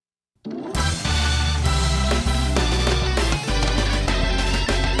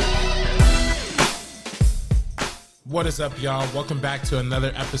What is up, y'all? Welcome back to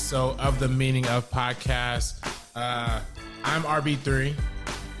another episode of the Meaning of Podcast. I'm RB3.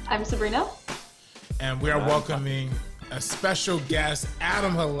 I'm Sabrina. And we are welcoming a special guest,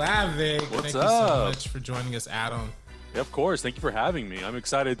 Adam Hlavik. What's Thank up? you so much for joining us, Adam. Yeah, of course. Thank you for having me. I'm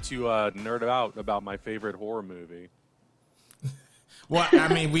excited to nerd out about my favorite horror movie. Well, I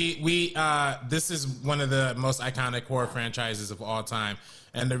mean, we this is one of the most iconic horror franchises of all time.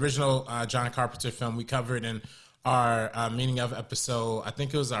 And the original John Carpenter film we covered in our Meaning of episode, I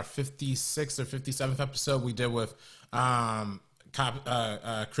think it was our 56th or 57th episode we did with Christian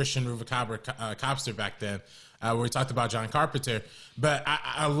Ruvacabra Copster back then, where we talked about John Carpenter. But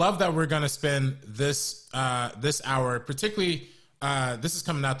I love that we're going to spend this hour, particularly this is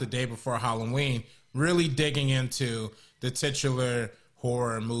coming out the day before Halloween, really digging into the titular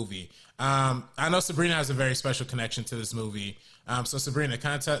horror movie. I know Sabrina has a very special connection to this movie. So Sabrina,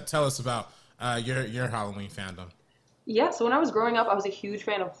 kind of tell us about your Halloween fandom. Yeah, so when I was growing up, I was a huge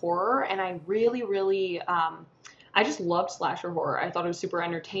fan of horror, and I really, I just loved slasher horror. I thought it was super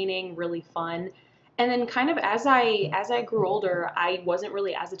entertaining, really fun. And then kind of as I grew older, I wasn't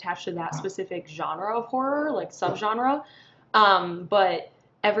really as attached to that specific genre of horror, like subgenre. But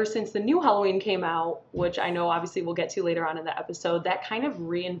ever since the new Halloween came out, which I know obviously we'll get to later on in the episode, that kind of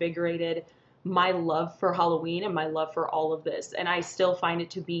reinvigorated my love for Halloween and my love for all of this. And I still find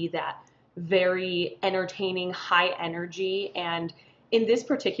it to be that very entertaining, high energy. And in this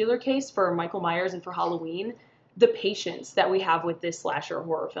particular case, for Michael Myers and for Halloween, the patience that we have with this slasher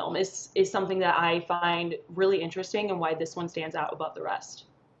horror film is something that I find really interesting, and why this one stands out above the rest.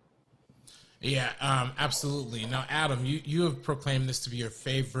 Yeah, absolutely. Now, Adam, you have proclaimed this to be your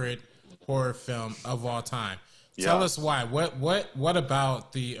favorite horror film of all time. Yeah. Tell us why. What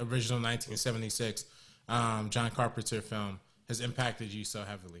about the original 1976 John Carpenter film has impacted you so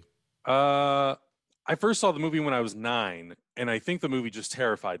heavily? I first saw the movie when I was 9, and I think the movie just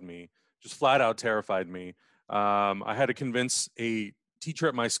terrified me, just flat out terrified me. I had to convince a teacher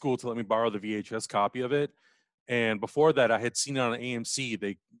at my school to let me borrow the VHS copy of it. And before that, I had seen it on AMC.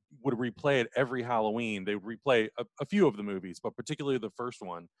 They would replay it every Halloween. They would replay a few of the movies, but particularly the first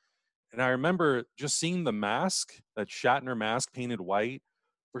one. And I remember just seeing the mask, that Shatner mask painted white.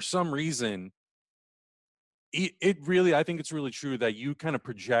 For some reason, it really, I think it's really true that you kind of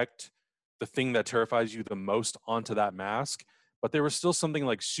project the thing that terrifies you the most onto that mask. But there was still something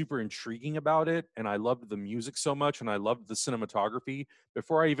like super intriguing about it. And I loved the music so much, and I loved the cinematography.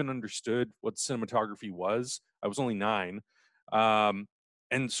 Before I even understood what cinematography was, I was only 9. And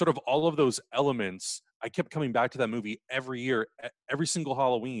sort of all of those elements, I kept coming back to that movie every year, every single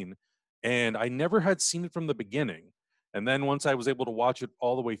Halloween. And I never had seen it from the beginning. And then once I was able to watch it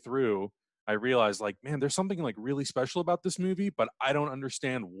all the way through, I realized, like, man, there's something like really special about this movie, but I don't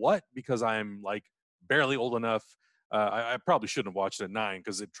understand what, because I'm like barely old enough. I probably shouldn't have watched it at 9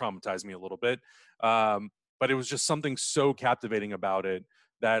 because it traumatized me a little bit. But it was just something so captivating about it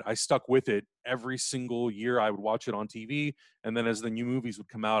that I stuck with it every single year. I would watch it on TV. And then as the new movies would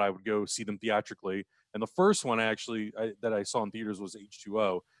come out, I would go see them theatrically. And the first one that I saw in theaters was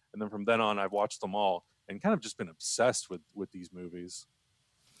H2O. And then from then on, I've watched them all and kind of just been obsessed with these movies.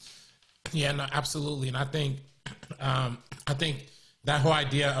 Yeah, no, absolutely. And I think that whole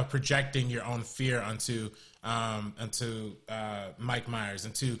idea of projecting your own fear onto Mike Myers,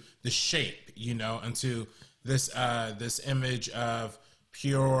 into the shape, into this image of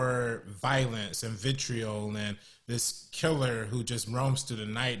pure violence and vitriol, and this killer who just roams through the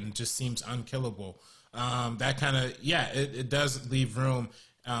night and just seems unkillable. That kind of, it does leave room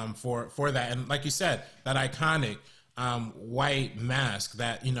for that. And like you said, that iconic white mask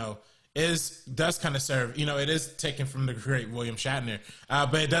that, does kind of serve, it is taken from the great William Shatner,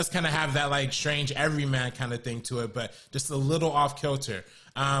 but it does kind of have that like strange everyman kind of thing to it, but just a little off kilter.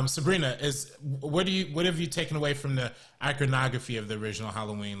 Sabrina, what have you taken away from the iconography of the original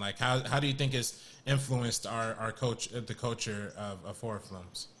Halloween? Like how do you think it's influenced the culture of horror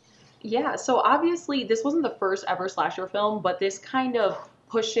films? Yeah, so obviously this wasn't the first ever slasher film, but this kind of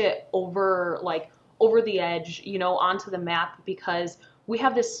pushed it over the edge, onto the map, because we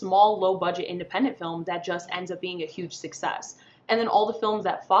have this small, low-budget independent film that just ends up being a huge success. And then all the films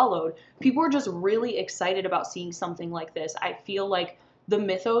that followed, people were just really excited about seeing something like this. I feel like the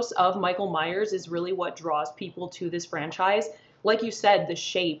mythos of Michael Myers is really what draws people to this franchise. Like you said, the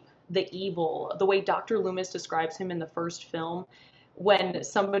shape, the evil, the way Dr. Loomis describes him in the first film, when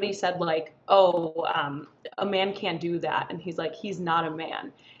somebody said like, a man can't do that. And he's like, he's not a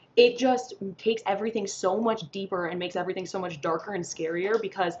man. It just takes everything so much deeper and makes everything so much darker and scarier,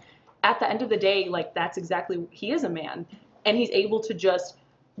 because at the end of the day, like, that's exactly, he is a man, and he's able to just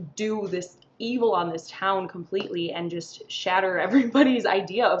do this evil on this town completely and just shatter everybody's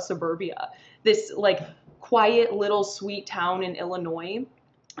idea of suburbia. This like quiet little sweet town in Illinois.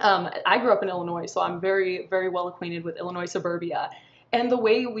 I grew up in Illinois, so I'm very, very well acquainted with Illinois suburbia. And the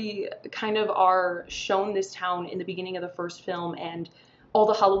way we kind of are shown this town in the beginning of the first film and all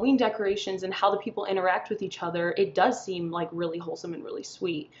the Halloween decorations and how the people interact with each other, it does seem like really wholesome and really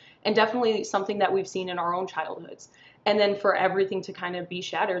sweet. And definitely something that we've seen in our own childhoods. And then for everything to kind of be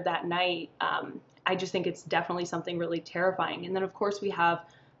shattered that night, I just think it's definitely something really terrifying. And then, of course, we have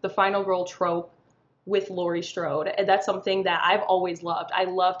the final girl trope with Laurie Strode. And that's something that I've always loved. I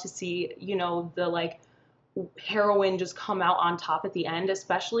love to see, you know, the like heroine just come out on top at the end,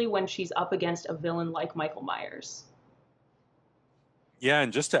 especially when she's up against a villain like Michael Myers. Yeah,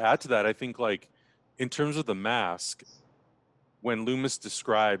 and just to add to that, I think like in terms of the mask, when Loomis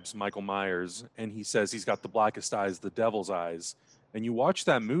describes Michael Myers and he says he's got the blackest eyes, the devil's eyes, and you watch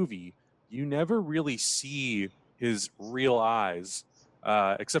that movie, you never really see his real eyes,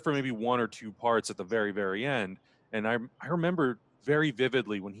 except for maybe one or two parts at the very, very end. And I remember very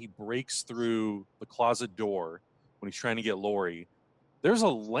vividly when he breaks through the closet door when he's trying to get Laurie, there's a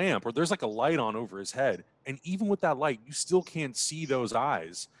lamp or there's like a light on over his head. And even with that light, you still can't see those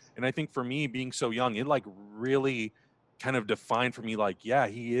eyes. And I think for me, being so young, it like really kind of defined for me, like, yeah,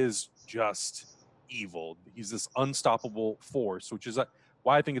 he is just evil. He's this unstoppable force, which is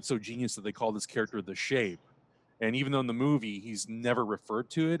why I think it's so genius that they call this character the Shape. And even though in the movie, he's never referred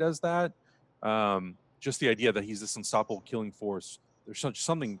to it as that, just the idea that he's this unstoppable killing force, there's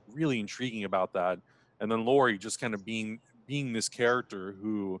something really intriguing about that. And then Laurie just kind of being this character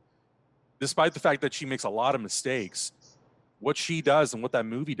who, despite the fact that she makes a lot of mistakes, what she does and what that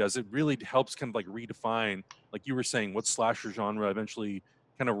movie does, it really helps kind of like redefine, like you were saying, what slasher genre eventually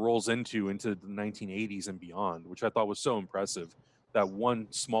kind of rolls into the 1980s and beyond, which I thought was so impressive that one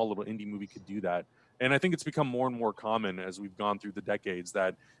small little indie movie could do that. And I think it's become more and more common as we've gone through the decades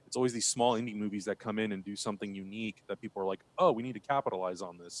that it's always these small indie movies that come in and do something unique that people are like, oh, we need to capitalize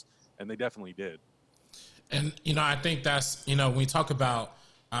on this. And they definitely did. And, you know, I think that's, you know, when we talk about,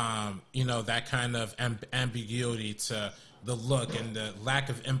 you know, that kind of ambiguity to the look and the lack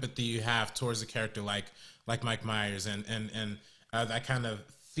of empathy you have towards a character like Mike Myers and that kind of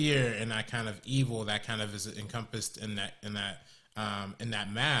fear and that kind of evil that kind of is encompassed in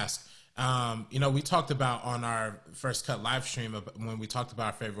that mask. You know, we talked about on our First Cut live stream when we talked about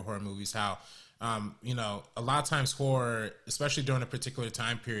our favorite horror movies, how, you know, a lot of times horror, especially during a particular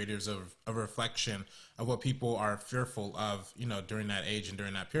time period, is a reflection of what people are fearful of, you know, during that age and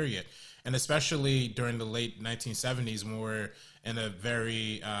during that period. And especially during the late 1970s when we're in a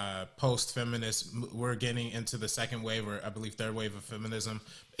very post-feminist, we're getting into the second wave, or I believe third wave of feminism,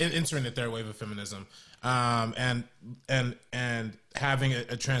 entering the third wave of feminism, and having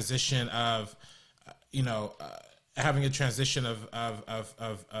a transition of, you know, having a transition of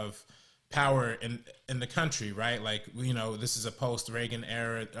power in the country, right? Like, you know, this is a post-Reagan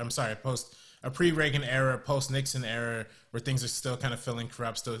era. A pre-Reagan era, post-Nixon era, where things are still kind of feeling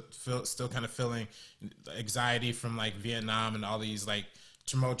corrupt, still kind of feeling anxiety from like Vietnam and all these like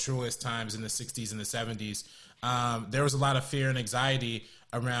tumultuous times in the 60s and the 70s. There was a lot of fear and anxiety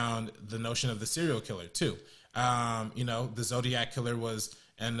around the notion of the serial killer too. You know, the Zodiac killer was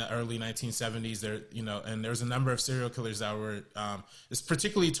in the early 1970s there, you know, and there was a number of serial killers that were, it's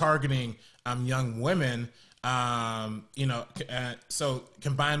particularly targeting young women. You know, so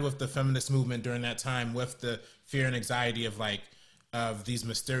combined with the feminist movement during that time, with the fear and anxiety of these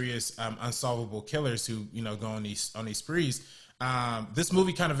mysterious, unsolvable killers who, you know, go on these sprees, this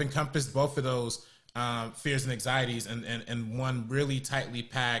movie kind of encompassed both of those fears and anxieties in one really tightly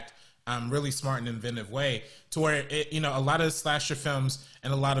packed, really smart and inventive way, to where it, you know, a lot of slasher films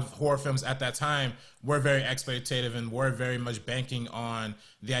and a lot of horror films at that time were very exploitative and were very much banking on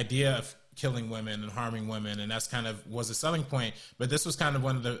the idea of killing women and harming women, and that's kind of was a selling point. But this was kind of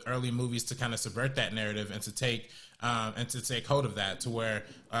one of the early movies to kind of subvert that narrative and to take hold of that, to where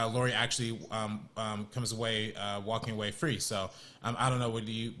Laurie actually comes away walking away free. So I don't know, what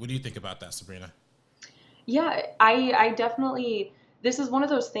do you think about that, Sabrina? Yeah, I definitely, this is one of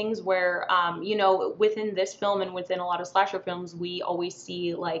those things where, you know, within this film and within a lot of slasher films, we always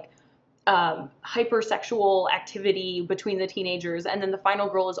see like hypersexual activity between the teenagers, and then the final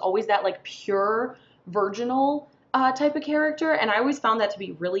girl is always that like pure virginal type of character, and I always found that to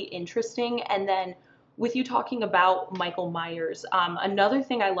be really interesting. And then with you talking about Michael Myers, another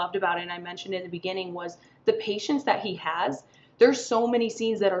thing I loved about it, and I mentioned in the beginning, was the patience that he has. There's so many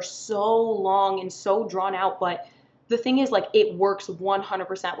scenes that are so long and so drawn out, but the thing is, like, it works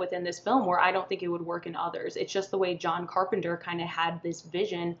 100% within this film, where I don't think it would work in others. It's just the way John Carpenter kind of had this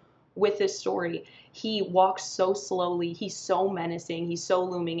vision with this story. He walks so slowly, he's so menacing, he's so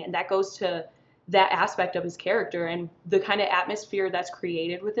looming, and that goes to that aspect of his character and the kind of atmosphere that's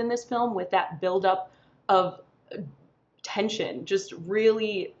created within this film with that buildup of tension, just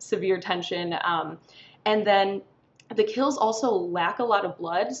really severe tension. And then the kills also lack a lot of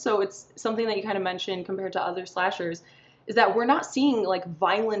blood. So it's something that you kind of mentioned compared to other slashers is that we're not seeing like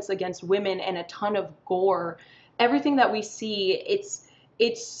violence against women and a ton of gore. Everything that we see,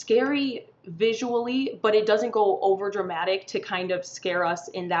 it's scary visually, but it doesn't go over dramatic to kind of scare us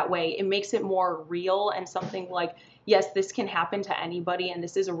in that way. It makes it more real and something like, yes, this can happen to anybody and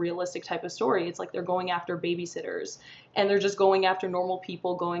this is a realistic type of story. It's like they're going after babysitters and they're just going after normal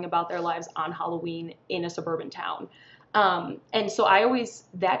people going about their lives on Halloween in a suburban town. And so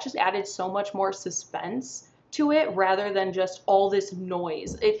that just added so much more suspense to it rather than just all this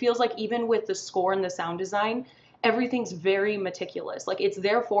noise. It feels like even with the score and the sound design, everything's very meticulous. Like it's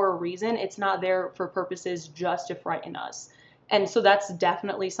there for a reason. It's not there for purposes just to frighten us. And so that's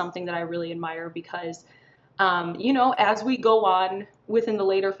definitely something that I really admire because, as we go on within the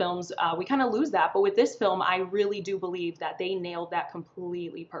later films, we kind of lose that. But with this film, I really do believe that they nailed that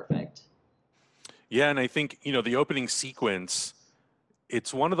completely perfect. Yeah, and I think, the opening sequence,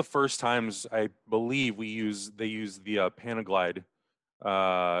 it's one of the first times I believe they use the Panaglide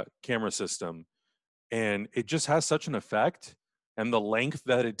camera system, and it just has such an effect, and the length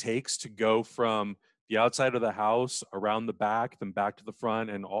that it takes to go from the outside of the house around the back, then back to the front,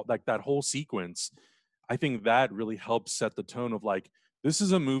 and all like that whole sequence. I think that really helps set the tone of like, this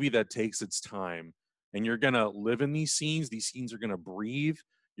is a movie that takes its time, and you're gonna live in these scenes. These scenes are gonna breathe.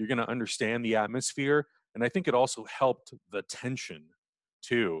 You're gonna understand the atmosphere, and I think it also helped the tension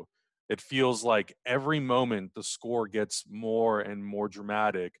too. It feels like every moment the score gets more and more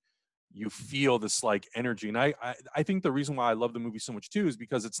dramatic. You feel this like energy, and I think the reason why I love the movie so much too is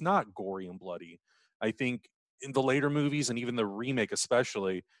because it's not gory and bloody. I think in the later movies and even the remake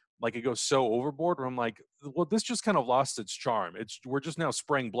especially, like it goes so overboard where I'm like, well, this just kind of lost its charm. We're just now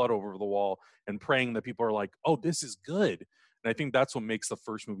spraying blood over the wall and praying that people are like, oh, this is good. And I think that's what makes the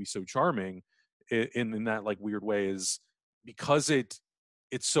first movie so charming in that like weird way, is because it's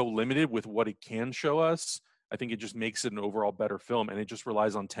so limited with what it can show us. I think it just makes it an overall better film, and it just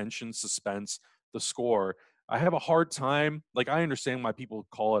relies on tension, suspense, the score. I have a hard time, like I understand why people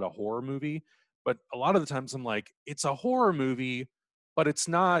call it a horror movie, but a lot of the times I'm like, it's a horror movie, but it's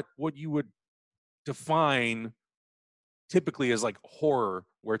not what you would define typically as like horror,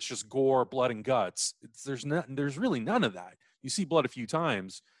 where it's just gore, blood, and guts. There's really none of that. You see blood a few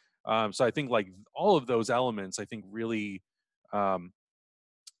times, so I think like all of those elements, I think really,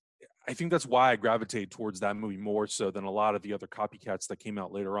 I think that's why I gravitate towards that movie more so than a lot of the other copycats that came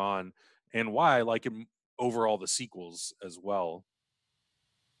out later on, and why I like it over all the sequels as well.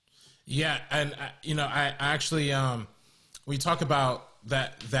 Yeah, and I actually we talk about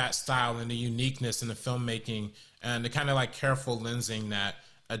that style and the uniqueness in the filmmaking and the kind of like careful lensing that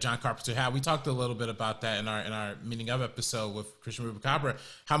John Carpenter had. We talked a little bit about that in our meeting of episode with Christian Rubacabra,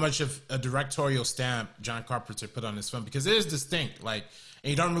 how much of a directorial stamp John Carpenter put on this film, because it is distinct, like, and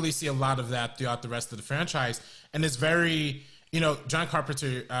you don't really see a lot of that throughout the rest of the franchise, and it's very, John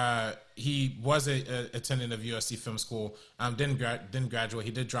Carpenter, he was a attendant of USC Film School, didn't graduate,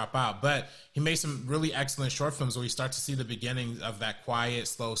 he did drop out, but he made some really excellent short films where you start to see the beginnings of that quiet,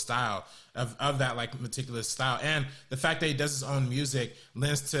 slow style, of that like meticulous style. And the fact that he does his own music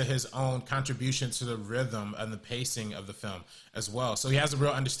lends to his own contribution to the rhythm and the pacing of the film as well. So he has a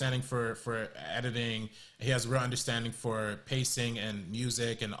real understanding for editing, he has a real understanding for pacing and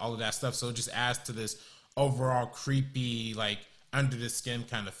music and all of that stuff. So it just adds to this overall creepy, like under the skin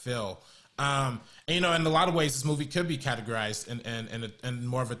kind of feel. And, in a lot of ways, this movie could be categorized in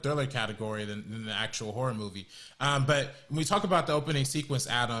more of a thriller category than an actual horror movie. But when we talk about the opening sequence,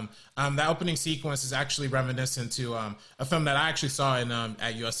 Adam, that opening sequence is actually reminiscent to a film that I actually saw at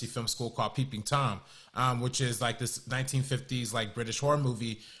USC Film School called Peeping Tom, which is like this 1950s like British horror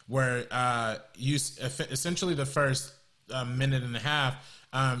movie where essentially the first minute and a half,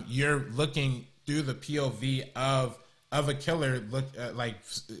 you're looking through the POV of a killer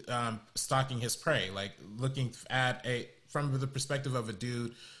stalking his prey, like looking from the perspective of a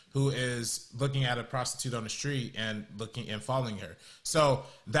dude who is looking at a prostitute on the street and looking and following her. So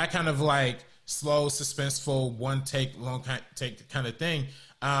that kind of like slow, suspenseful, one take, long take kind of thing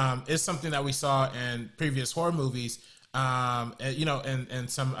is something that we saw in previous horror movies, and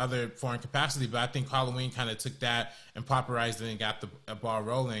some other foreign capacity. But I think Halloween kind of took that and popularized it and got the ball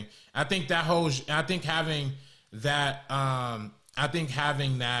rolling. I think having that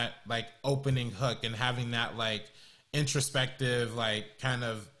like opening hook and having that like introspective, like kind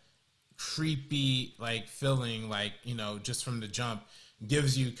of creepy like feeling, like, just from the jump,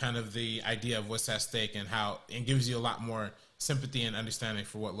 gives you kind of the idea of what's at stake, and gives you a lot more sympathy and understanding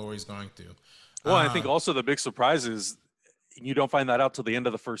for what Laurie's going through. Well, I think also the big surprise is you don't find that out till the end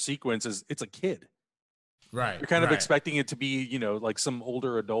of the first sequence is it's a kid. Right. You're kind of Right. expecting it to be, like some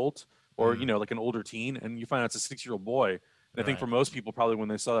older adult or, like an older teen, and you find out it's a 6-year-old boy. And I think Right. for most people, probably when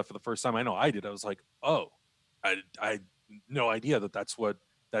they saw that for the first time, I know I did, I was like, oh, I had no idea that that's what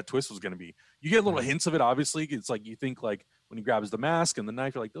that twist was going to be. You get little hints of it, obviously. It's like you think like when he grabs the mask and the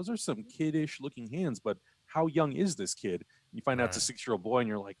knife, you're like, those are some kiddish looking hands, but how young is this kid? And you find out it's a Right. 6-year-old boy, and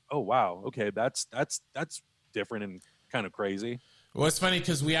you're like, oh wow, okay, that's different and kind of crazy. Well, it's funny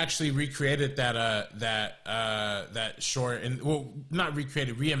because we actually recreated that short, and well, not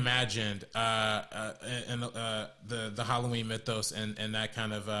recreated, reimagined, and the Halloween mythos and that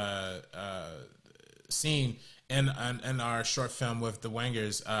kind of scene in our short film with the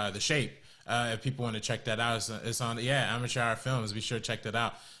Wangers, The Shape. If people want to check that out, it's on Amateur Hour Films. Be sure to check that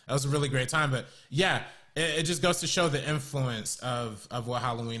out. That was a really great time. But yeah, it just goes to show the influence of what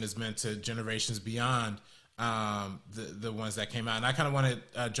Halloween has meant to generations beyond the ones that came out. And I kind of want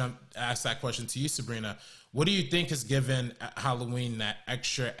to ask that question to you, Sabrina. What do you think has given Halloween that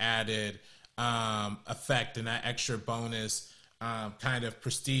extra added effect and that extra bonus kind of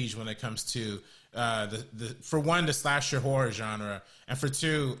prestige when it comes to for one, the slasher horror genre, and for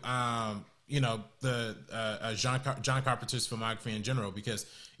two, the John Carpenter's filmography in general? Because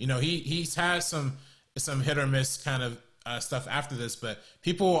he's had some hit or miss kind of stuff after this, but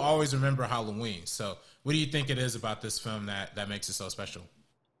people will always remember Halloween. So what do you think it is about this film that makes it so special?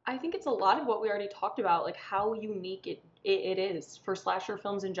 I think it's a lot of what we already talked about, like how unique it is for slasher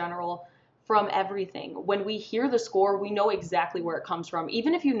films in general from everything. When we hear the score, we know exactly where it comes from.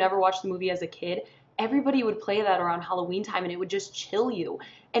 Even if you never watched the movie as a kid, everybody would play that around Halloween time and it would just chill you.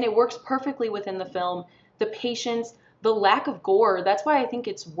 And it works perfectly within the film. The patience, the lack of gore, that's why I think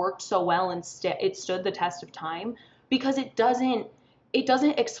it's worked so well and it stood the test of time because it doesn't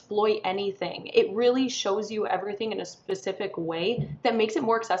exploit anything. It really shows you everything in a specific way that makes it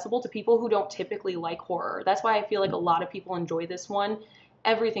more accessible to people who don't typically like horror. That's why I feel like a lot of people enjoy this one.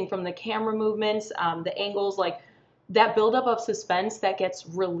 Everything from the camera movements, the angles, like that buildup of suspense that gets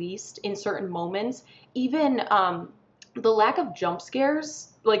released in certain moments, even the lack of jump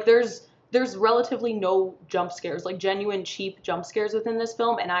scares. Like there's relatively no jump scares, like genuine cheap jump scares within this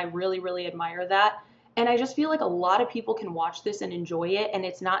film, and I really really admire that. And I just feel like a lot of people can watch this and enjoy it, and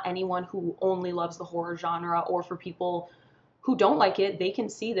it's not anyone who only loves the horror genre, or for people who don't like it, they can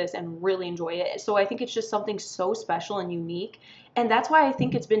see this and really enjoy it. So I think it's just something so special and unique. And that's why I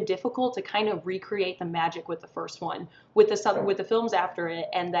think it's been difficult to kind of recreate the magic with the first one, with the films after it,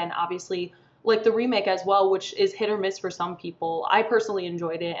 and then obviously like the remake as well, which is hit or miss for some people. I personally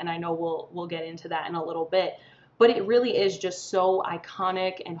enjoyed it, and I know we'll get into that in a little bit. But it really is just so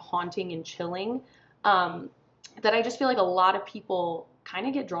iconic and haunting and chilling, um, that I just feel like a lot of people kind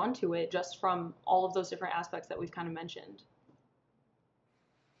of get drawn to it just from all of those different aspects that we've kind of mentioned.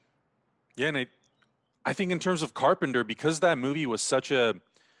 Yeah, and I think in terms of Carpenter, because that movie was such a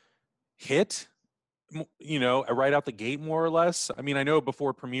hit, right out the gate, more or less. I mean, I know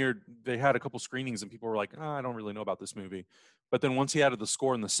before it premiered, they had a couple screenings and people were like, I don't really know about this movie. But then once he added the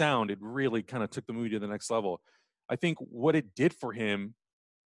score and the sound, it really kind of took the movie to the next level. I think what it did for him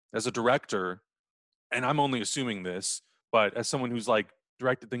as a director, and I'm only assuming this, but as someone who's like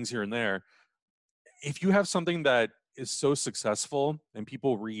directed things here and there, if you have something that is so successful and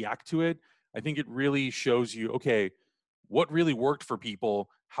people react to it, I think it really shows you, okay, what really worked for people?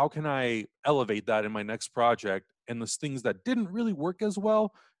 How can I elevate that in my next project? And the things that didn't really work as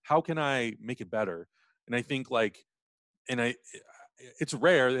well, how can I make it better? And I think like, and I, it's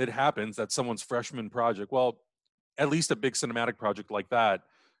rare it happens that someone's freshman project, well, at least a big cinematic project like that,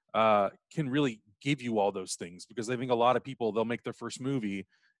 can really give you all those things, because I think a lot of people, they'll make their first movie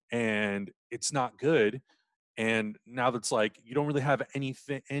and it's not good, and now that's like you don't really have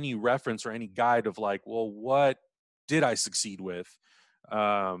anything, any reference or any guide of like, well, what did I succeed with?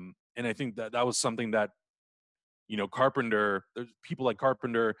 And I think that that was something that, Carpenter, there's people like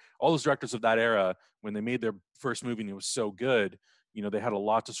Carpenter, all those directors of that era, when they made their first movie and it was so good, they had a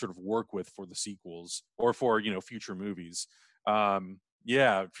lot to sort of work with for the sequels or for, future movies.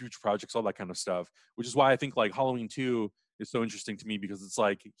 Yeah, future projects, all that kind of stuff, which is why I think like Halloween 2 is so interesting to me, because it's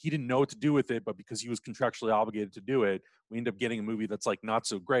like he didn't know what to do with it, but because he was contractually obligated to do it, we end up getting a movie that's like not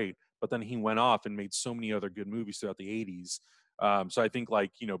so great. But then he went off and made so many other good movies throughout the 80s. So I think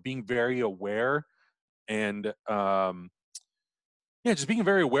like, being very aware and Yeah, just being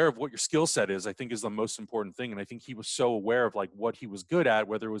very aware of what your skill set is, I think, is the most important thing. And I think he was so aware of like what he was good at,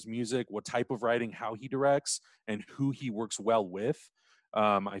 whether it was music, what type of writing, how he directs, and who he works well with.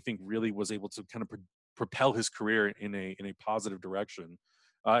 I think really was able to kind of propel his career in a positive direction.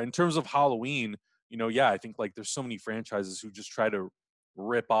 In terms of Halloween, yeah, I think like there's so many franchises who just try to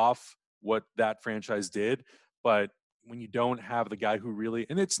rip off what that franchise did, but when you don't have the guy who really,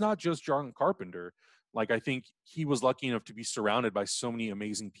 and it's not just John Carpenter, like I think he was lucky enough to be surrounded by so many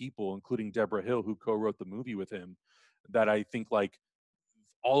amazing people, including Deborah Hill, who co-wrote the movie with him, that I think like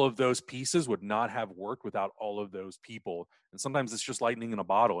all of those pieces would not have worked without all of those people. And sometimes it's just lightning in a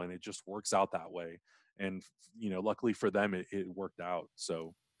bottle and it just works out that way. And luckily for them, it worked out.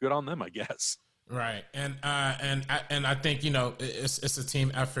 So good on them, I guess. Right, and I think it's a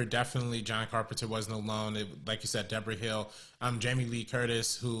team effort. Definitely, John Carpenter wasn't alone. Like you said, Deborah Hill, Jamie Lee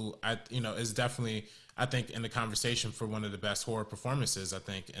Curtis, who is definitely, I think, in the conversation for one of the best horror performances, I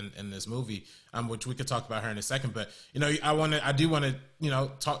think, in this movie, which we could talk about her in a second. But I do want to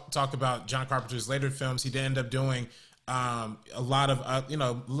talk about John Carpenter's later films. He did end up doing a lot of a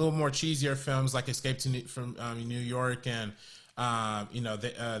little more cheesier films like Escape from New York and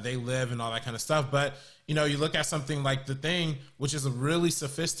They Live and all that kind of stuff. But you look at something like The Thing, which is a really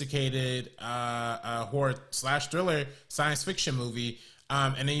sophisticated horror / thriller science fiction movie.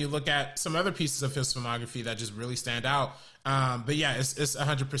 And then you look at some other pieces of his filmography that just really stand out. But yeah, it's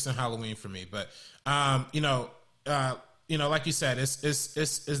 100% Halloween for me. But like you said,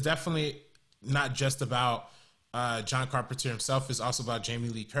 it's definitely not just about John Carpenter himself. It's also about Jamie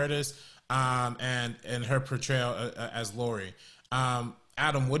Lee Curtis and her portrayal as Laurie.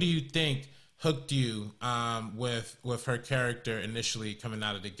 Adam, what do you think hooked you with her character initially coming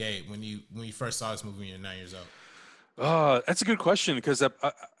out of the gate when you first saw this movie when you were 9 years old? That's a good question because up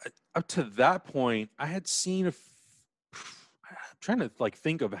to that point, I had seen I'm trying to like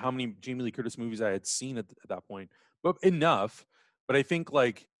think of how many Jamie Lee Curtis movies I had seen at that point, but enough. But I think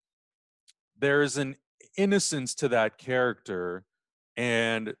like there's an innocence to that character,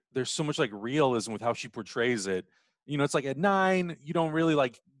 and there's so much like realism with how she portrays it. It's like at 9, you don't really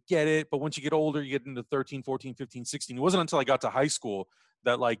like get it, but once you get older, you get into 13, 14, 15, 16. It wasn't until I got to high school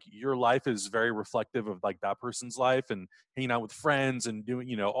that like your life is very reflective of like that person's life and hanging out with friends and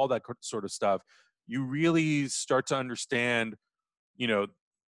doing all that sort of stuff. You really start to understand you know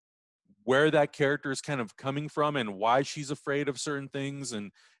where that character is kind of coming from and why she's afraid of certain things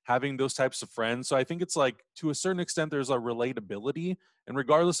and having those types of friends. So I think it's like to a certain extent there's a relatability, and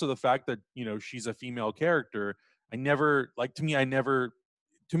regardless of the fact that she's a female character, to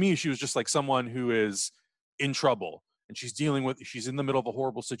me she was just like someone who is in trouble and she's in the middle of a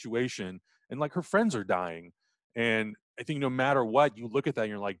horrible situation and like her friends are dying. And I think no matter what, you look at that and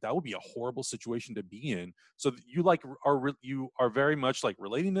you're like, that would be a horrible situation to be in. So you are very much like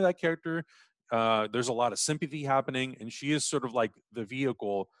relating to that character. There's a lot of sympathy happening, and she is sort of like the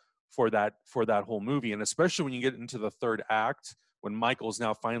vehicle for that whole movie. And especially when you get into the third act, when Michael's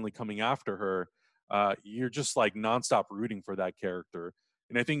now finally coming after her, you're just like nonstop rooting for that character.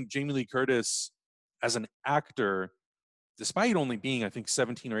 And I think Jamie Lee Curtis, as an actor, despite only being I think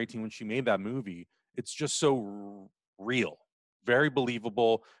 17 or 18 when she made that movie, it's just so real, very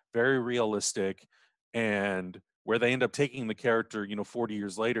believable, very realistic. And where they end up taking the character 40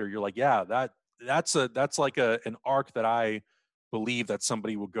 years later, you're like, yeah, that's like an arc that I believe that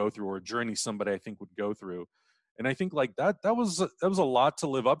somebody would go through, or a journey somebody I think would go through. And I think like that was a lot to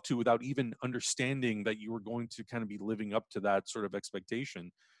live up to without even understanding that you were going to kind of be living up to that sort of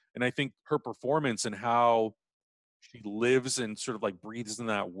expectation. And I think her performance and how she lives and sort of like breathes in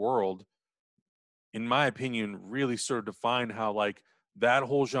that world, in my opinion, really sort of define how like that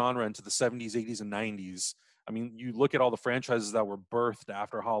whole genre into the 70s, 80s, and 90s. I mean, you look at all the franchises that were birthed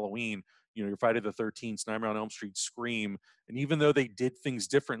after Halloween, your Friday the 13th, Nightmare on Elm Street, Scream, and even though they did things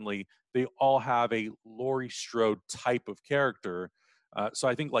differently, they all have a Laurie Strode type of character. So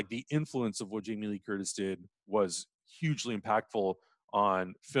I think like the influence of what Jamie Lee Curtis did was hugely impactful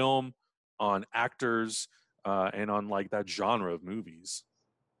on film, on actors, and on like that genre of movies.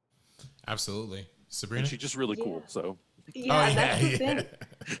 Absolutely. Sabrina? And she's just really cool. So yeah, that's the thing.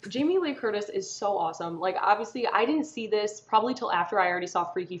 Jamie Lee Curtis is so awesome. Like, obviously, I didn't see this probably till after I already saw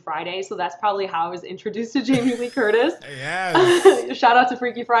Freaky Friday, so that's probably how I was introduced to Jamie Lee Curtis. Yes. Shout out to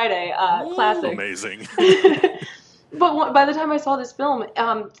Freaky Friday, classic. Amazing. But by the time I saw this film,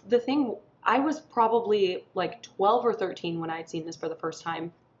 the thing, I was probably like 12 or 13 when I had seen this for the first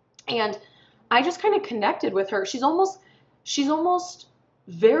time, and I just kind of connected with her. She's almost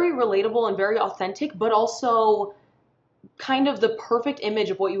very relatable and very authentic, but also kind of the perfect image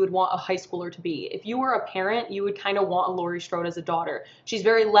of what you would want a high schooler to be. If you were a parent, you would kind of want a Laurie Strode as a daughter. She's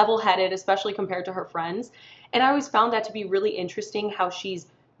very level-headed, especially compared to her friends. And I always found that to be really interesting, how she's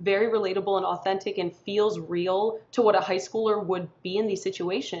very relatable and authentic and feels real to what a high schooler would be in these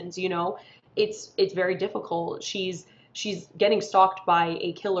situations. You know, it's very difficult. She's getting stalked by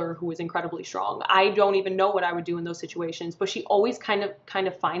a killer who is incredibly strong. I don't even know what I would do in those situations, but she always kind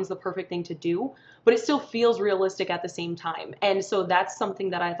of finds the perfect thing to do, but it still feels realistic at the same time. And so that's something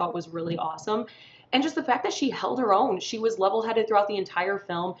that I thought was really awesome. And just the fact that she held her own. She was level-headed throughout the entire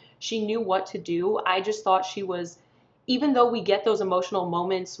film. She knew what to do. I just thought she was, even though we get those emotional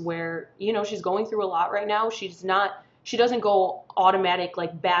moments where, you know, she's going through a lot right now, she doesn't go automatic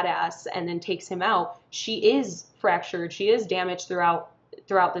like badass and then takes him out. She is fractured. She is damaged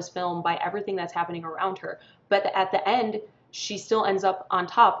throughout this film by everything that's happening around her. But at the end, she still ends up on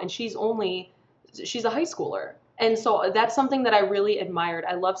top, and she's a high schooler. And so that's something that I really admired.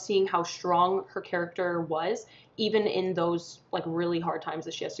 I love seeing how strong her character was, even in those like really hard times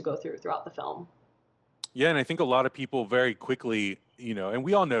that she has to go throughout the film. Yeah, and I think a lot of people very quickly, you know, and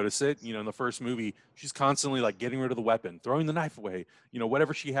we all notice it, you know, in the first movie, she's constantly like getting rid of the weapon, throwing the knife away, you know,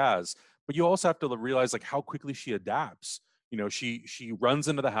 whatever she has. But you also have to realize like how quickly she adapts. You know, she runs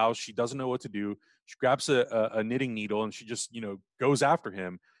into the house, she doesn't know what to do. She grabs a knitting needle and she just, you know, goes after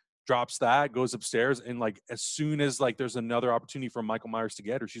him, drops that, goes upstairs, and like as soon as like there's another opportunity for Michael Myers to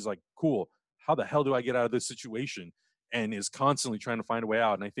get her, she's like, cool, how the hell do I get out of this situation? And is constantly trying to find a way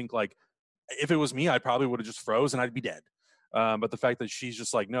out. And I think like if it was me, I probably would have just froze and I'd be dead. But the fact that she's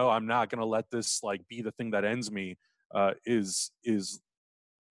just like, no, I'm not gonna let this like be the thing that ends me, is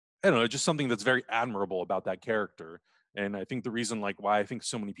I don't know, just something that's very admirable about that character. And I think the reason like why I think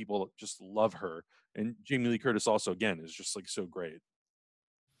so many people just love her, and Jamie Lee Curtis also again is just like so great.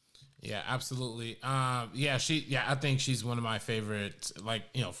 Yeah, absolutely. Yeah, I think she's one of my favorites. Like,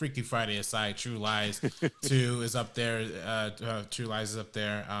 you know, Freaky Friday aside, True Lies 2 is up there. True Lies is up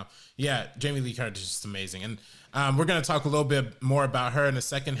there. Yeah, Jamie Lee Curtis is just amazing. And we're going to talk a little bit more about her in the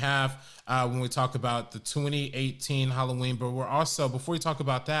second half when we talk about the 2018 Halloween. But we're also, before we talk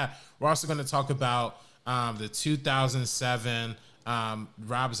about that, we're also going to talk about the 2007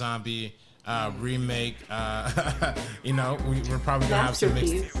 Rob Zombie remake. You know, we're probably gonna have some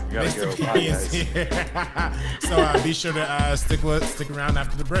mixed opinions here. So be sure to stick around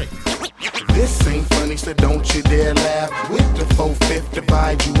after the break. This ain't funny, so don't you dare laugh. With the 4/5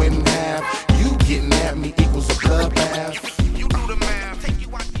 divide you in half. You getting at me equals a bloodbath. You do the math, take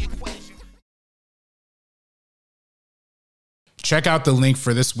you out the equation. Check out the link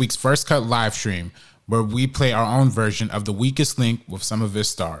for this week's First Cut live stream, where we play our own version of The Weakest Link with some of his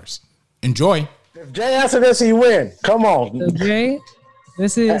stars. Enjoy. If Jay answer this, you win. Come on. So Jay,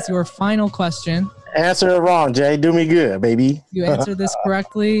 this is your final question. Answer it wrong, Jay. Do me good, baby. You answer this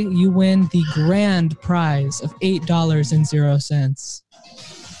correctly, you win the grand prize of $8.00.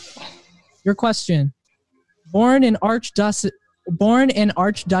 Your question. Born an Archduchess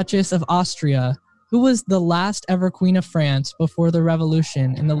of Austria, who was the last ever Queen of France before the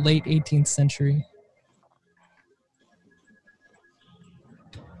Revolution in the late 18th century?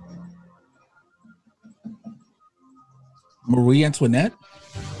 Marie Antoinette?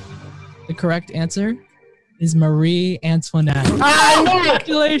 The correct answer is Marie Antoinette. I knew it.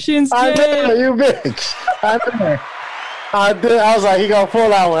 Congratulations, Jay. I knew it, you bitch. I knew it. I did. I was like, he gonna pull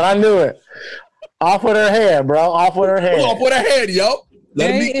that one. I knew it. Off with her head, bro. Off with her head. Off with her head, yo.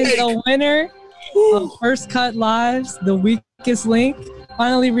 Let Jay is the winner of First Cut Lives, The Weakest Link,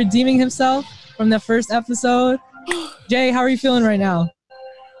 finally redeeming himself from the first episode. Jay, how are you feeling right now?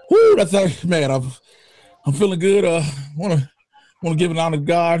 Woo, that's man. I'm feeling good. Want to give an honor to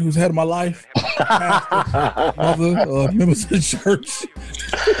God, who's head of my life. Pastor, mother, members of the church.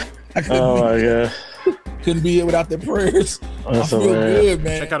 My God. Couldn't be here without their prayers. That's I feel good,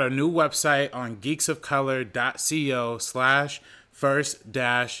 man. Check out our new website on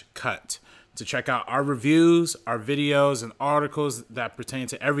geeksofcolor.co/first-cut to check out our reviews, our videos, and articles that pertain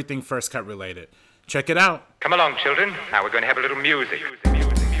to everything First Cut related. Check it out. Come along, children. Now we're going to have a little music.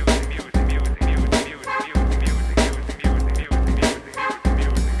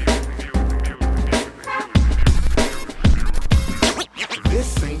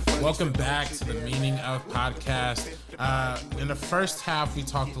 Welcome back to the Meaning of Podcast. In the first half, we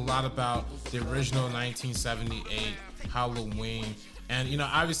talked a lot about the original 1978 Halloween. And, you know,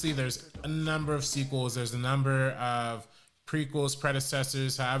 obviously there's a number of sequels. There's a number of prequels,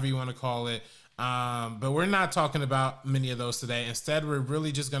 predecessors, however you want to call it. But we're not talking about many of those today. Instead, we're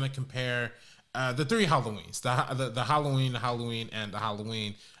really just going to compare the three Halloweens, the Halloween, and the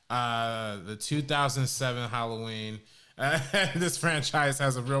Halloween. The 2007 Halloween, This franchise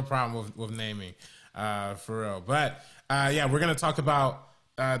has a real problem with naming, for real. But yeah, we're gonna talk about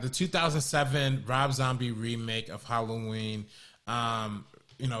the 2007 Rob Zombie remake of Halloween.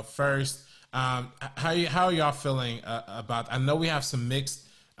 First, how are y'all feeling about? I know we have some mixed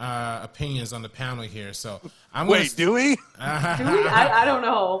opinions on the panel here, so do we? I don't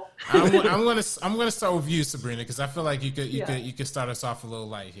know. I'm gonna start with you, Sabrina, because I feel like you could start us off a little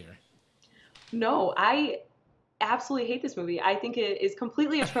light here. No, I absolutely hate this movie. I think it is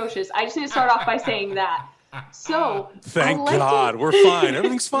completely atrocious. I just need to start off by saying that. So thank God we're fine.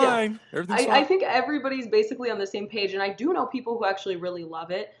 Everything's fine. Yeah. Everything's fine. I think everybody's basically on the same page, and I do know people who actually really love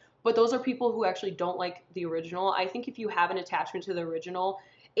it, but those are people who actually don't like the original. I think if you have an attachment to the original,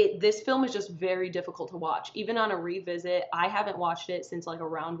 this film is just very difficult to watch. Even on a revisit, I haven't watched it since like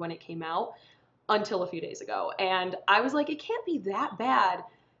around when it came out until a few days ago, and I was like, it can't be that bad.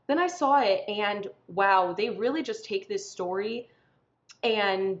 Then I saw it, and wow, they really just take this story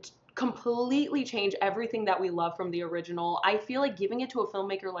and completely change everything that we love from the original. I feel like giving it to a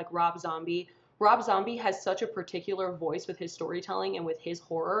filmmaker like Rob Zombie has such a particular voice with his storytelling and with his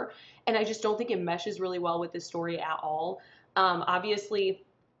horror, and I just don't think it meshes really well with this story at all. Obviously,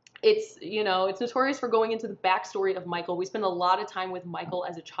 it's notorious for going into the backstory of Michael. We spend a lot of time with Michael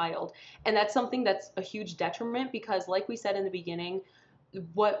as a child, and that's something that's a huge detriment because, like we said in the beginning,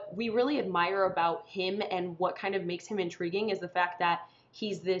 what we really admire about him and what kind of makes him intriguing is the fact that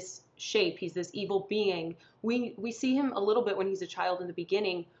he's this shape, he's this evil being. We see him a little bit when he's a child in the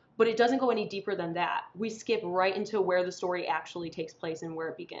beginning, but it doesn't go any deeper than that. We skip right into where the story actually takes place and where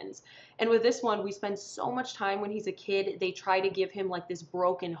it begins. And with this one, we spend so much time when he's a kid. They try to give him like this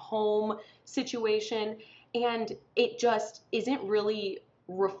broken home situation, and it just isn't really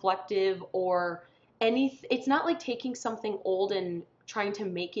reflective or anything. It's not like taking something old and trying to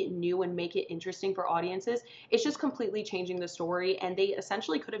make it new and make it interesting for audiences. It's just completely changing the story, and they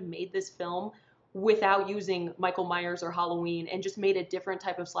essentially could have made this film without using Michael Myers or Halloween and just made a different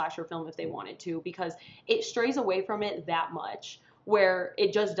type of slasher film if they wanted to, because it strays away from it that much where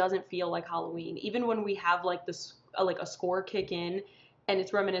it just doesn't feel like Halloween. Even when we have like this like a score kick in and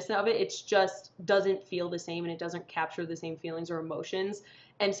it's reminiscent of it, it's just doesn't feel the same and it doesn't capture the same feelings or emotions.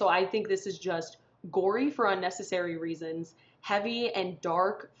 And so I think this is just gory for unnecessary reasons, heavy and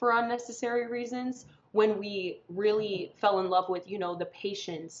dark for unnecessary reasons, when we really fell in love with, the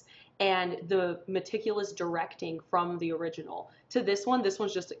patience and the meticulous directing from the original to this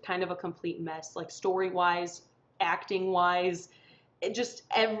one's just kind of a complete mess, like story-wise, acting-wise,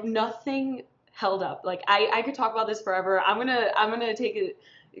 nothing held up. Like I could talk about this forever. I'm gonna take it,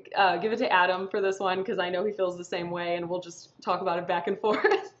 give it to Adam for this one because I know he feels the same way, and we'll just talk about it back and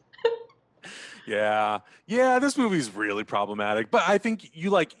forth. Yeah, this movie's really problematic, but I think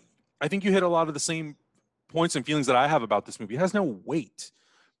you hit a lot of the same points and feelings that I have about this movie. It has no weight,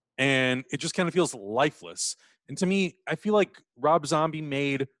 and it just kind of feels lifeless. And to me, I feel like Rob Zombie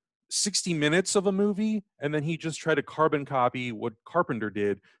made 60 minutes of a movie, and then he just tried to carbon copy what Carpenter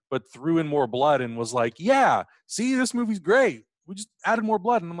did, but threw in more blood and was like, yeah, see, this movie's great. We just added more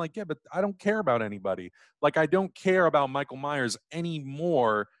blood. And I'm like, yeah, but I don't care about anybody. Like, I don't care about Michael Myers any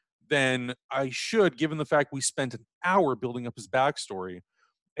more than I should, given the fact we spent an hour building up his backstory.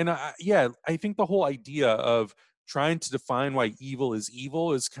 And I think the whole idea of trying to define why evil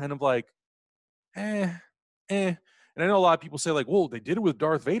is kind of like, And I know a lot of people say like, well, they did it with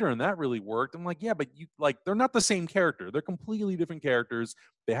Darth Vader and that really worked. I'm like, yeah, but they're not the same character. They're completely different characters.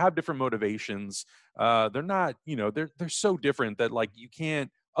 They have different motivations. They're not, they're so different that like you can't,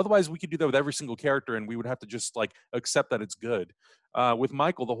 otherwise we could do that with every single character and we would have to just like accept that it's good. With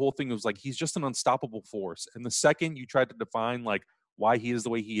Michael, the whole thing was like, he's just an unstoppable force. And the second you tried to define like why he is the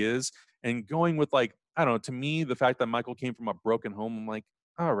way he is, and going with like, I don't know, to me, the fact that Michael came from a broken home, I'm like,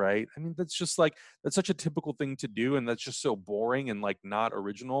 all right. I mean, that's such a typical thing to do. And that's just so boring and like not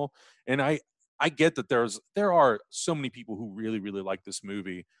original. And I get that there are so many people who really, really like this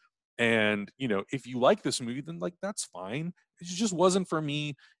movie. And, if you like this movie, then like, that's fine. It just wasn't for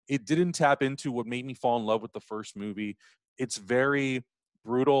me. It didn't tap into what made me fall in love with the first movie. It's very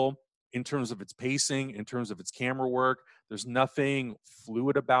brutal in terms of its pacing, in terms of its camera work. There's nothing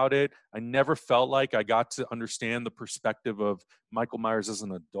fluid about it. I never felt like I got to understand the perspective of Michael Myers as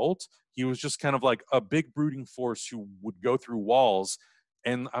an adult. He was just kind of like a big brooding force who would go through walls.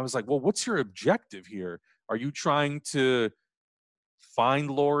 And I was like, well, what's your objective here? Are you trying to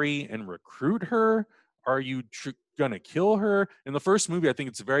find Laurie and recruit her? Are you gonna kill her? In the first movie, I think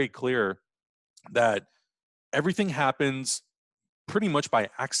it's very clear that everything happens pretty much by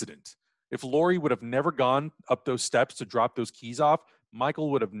accident. If Laurie would have never gone up those steps to drop those keys off,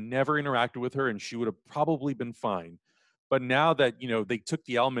 Michael would have never interacted with her and she would have probably been fine. But now that, they took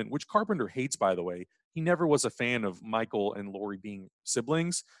the element, which Carpenter hates, by the way, he never was a fan of Michael and Laurie being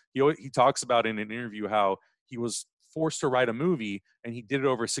siblings. He talks about in an interview how he was forced to write a movie and he did it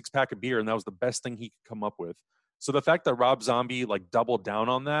over a 6-pack of beer, and that was the best thing he could come up with. So the fact that Rob Zombie doubled down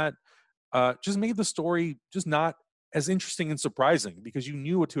on that just made the story just not as interesting and surprising, because you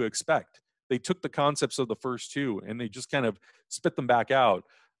knew what to expect. They took the concepts of the first two and they just kind of spit them back out.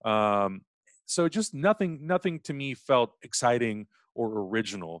 So just nothing to me felt exciting or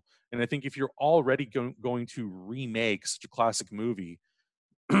original. And I think if you're already going to remake such a classic movie,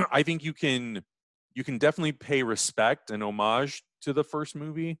 I think you can definitely pay respect and homage to the first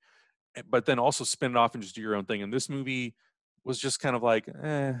movie, but then also spin it off and just do your own thing. And this movie was just kind of like,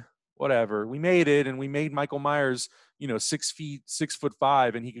 whatever. We made it, and we made Michael Myers,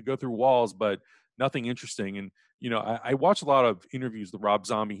 6'5", and he could go through walls, but nothing interesting. And I watched a lot of interviews with Rob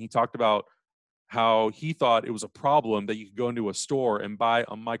Zombie. He talked about how he thought it was a problem that you could go into a store and buy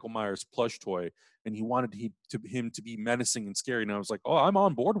a Michael Myers plush toy, and he wanted him to be menacing and scary. And I was like, oh, I'm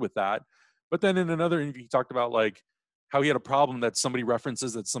on board with that. But then in another interview, he talked about how he had a problem that somebody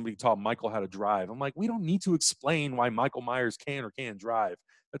references that somebody taught Michael how to drive. I'm like, we don't need to explain why Michael Myers can or can't drive.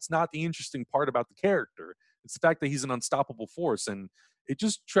 That's not the interesting part about the character. It's the fact that he's an unstoppable force. And it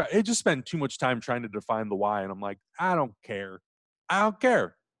just spent too much time trying to define the why. And I'm like, I don't care.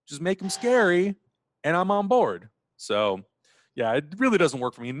 Just make him scary, and I'm on board. So, yeah, it really doesn't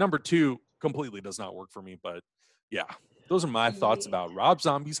work for me. Number 2 completely does not work for me. But, yeah, those are my thoughts about Rob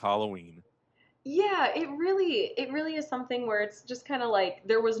Zombie's Halloween. Yeah, it really is something where it's just kind of like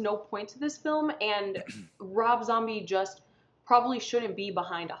there was no point to this film, and Rob Zombie just probably shouldn't be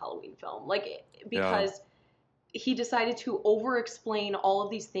behind a Halloween film. Because he decided to over-explain all of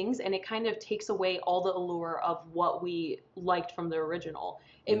these things, and it kind of takes away all the allure of what we liked from the original.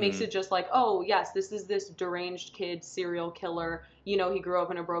 It makes it just like, oh, yes, this is this deranged kid serial killer. He grew up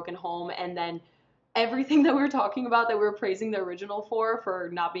in a broken home, and then everything that we were talking about that we were praising the original for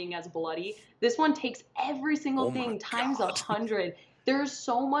not being as bloody, this one takes every single thing times 100. There's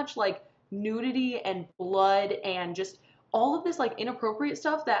so much nudity and blood and just all of this inappropriate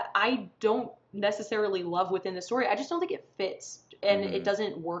stuff that I don't necessarily love within the story. I just don't think it fits, and it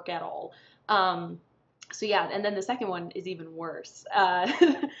doesn't work at all. So yeah, and then the second one is even worse. So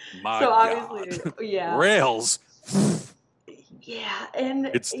obviously, yeah, rails. Yeah, and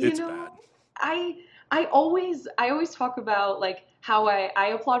it's bad. I always talk about how I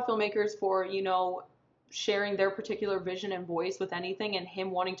applaud filmmakers for sharing their particular vision and voice with anything, and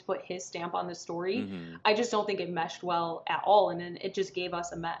him wanting to put his stamp on the story. I just don't think it meshed well at all, and then it just gave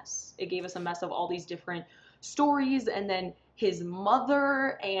us a mess. It gave us a mess of all these different stories, and then his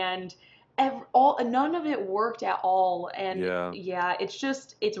mother, and none of it worked at all. And yeah,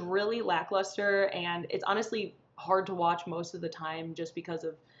 it's really lackluster, and it's honestly hard to watch most of the time just because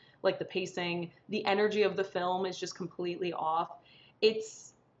of the pacing. The energy of the film is just completely off.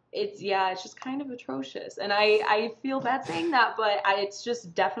 It's just kind of atrocious, and I feel bad saying that, but it's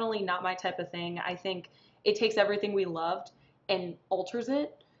just definitely not my type of thing. I think it takes everything we loved and alters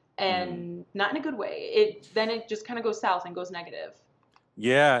it, and not in a good way. Then it just kind of goes south and goes negative.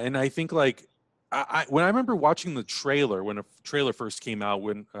 Yeah, and I think when I remember watching the trailer, when a trailer first came out,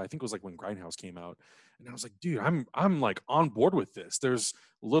 when I think it was when Grindhouse came out, and I was like, dude, I'm on board with this. There's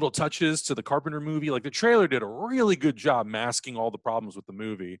little touches to the Carpenter movie. The trailer did a really good job masking all the problems with the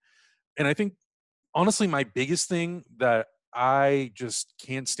movie. And I think, honestly, my biggest thing that I just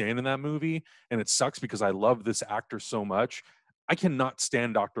can't stand in that movie, and it sucks because I love this actor so much, I cannot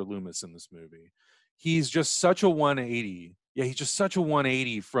stand Dr. Loomis in this movie. He's just such a 180. Yeah, he's just such a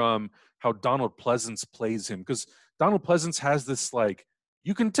 180 from how Donald Pleasance plays him. Because Donald Pleasance has this,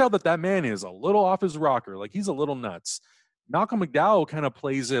 you can tell that man is a little off his rocker. He's a little nuts. Malcolm McDowell kind of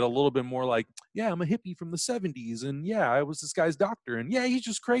plays it a little bit more yeah, I'm a hippie from the 70s, and yeah, I was this guy's doctor, and yeah, he's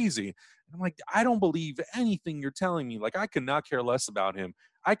just crazy. And I'm like, I don't believe anything you're telling me. I could not care less about him.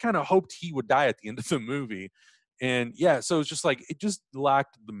 I kind of hoped he would die at the end of the movie. And yeah, so it's just it just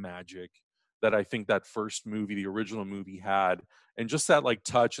lacked the magic that I think that first movie, the original movie, had, and just that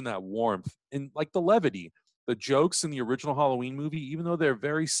touch and that warmth and the levity. The jokes in the original Halloween movie, even though they're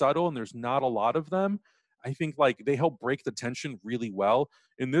very subtle and there's not a lot of them, I think they help break the tension really well.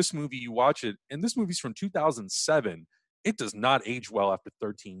 In this movie, you watch it, and this movie's from 2007. It does not age well after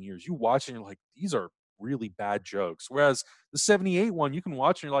 13 years. You watch it and you're like, these are really bad jokes. Whereas the 78 one, you can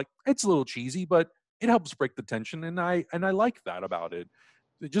watch and you're like, it's a little cheesy, but it helps break the tension, and I like that about it.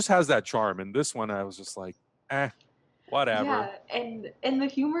 It just has that charm. And this one, I was just like, whatever. Yeah, and the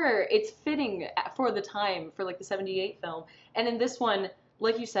humor, it's fitting for the time, for the 78 film. And in this one,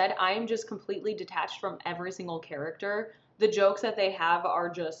 like you said, I am just completely detached from every single character. the jokes that they have are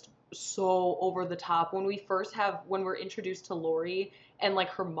just so over the top. When we're introduced to Laurie and like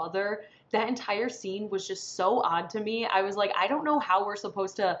her mother, that entire scene was just so odd to me. I was like, I don't know how we're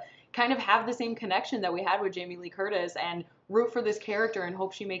supposed to kind of have the same connection that we had with Jamie Lee Curtis and root for this character and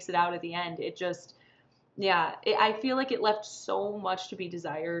hope she makes it out at the end. It just, yeah, I feel like it left so much to be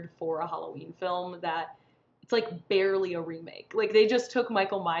desired for a Halloween film that it's like barely a remake. Like they just took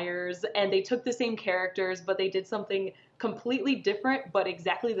Michael Myers and they took the same characters, but they did something completely different, but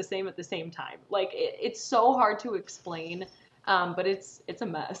exactly the same at the same time. Like it's so hard to explain, but it's a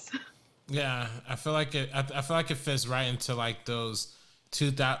mess. Yeah, I feel like it fits right into like those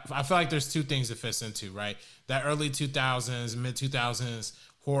 2000. I feel like there's two things it fits into, right? That early 2000s, mid 2000s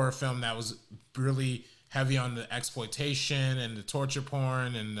horror film that was really heavy on the exploitation and the torture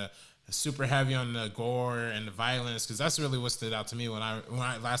porn and the super heavy on the gore and the violence, because that's really what stood out to me when I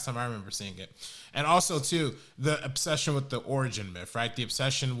last time I remember seeing it. And also too, the obsession with the origin myth, right? The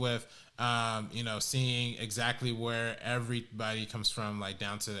obsession with seeing exactly where everybody comes from, like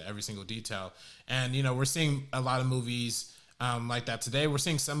down to every single detail. And we're seeing a lot of movies like that today. We're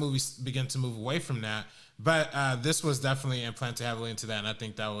seeing some movies begin to move away from that, but this was definitely implanted heavily into that, and I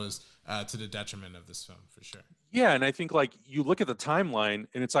think that was to the detriment of this film for sure. Yeah, and I think like you look at the timeline,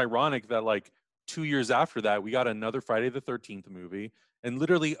 and it's ironic that like 2 years after that, we got another Friday the 13th movie, and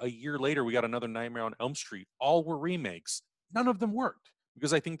literally a year later, we got another Nightmare on Elm Street. All were remakes. None of them worked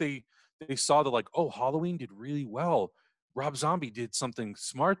because I think they saw that like, oh, Halloween did really well. Rob Zombie did something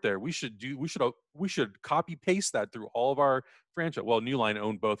smart there. We should copy paste that through all of our franchise. Well, New Line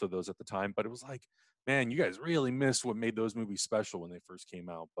owned both of those at the time, but it was like, man, you guys really missed what made those movies special when they first came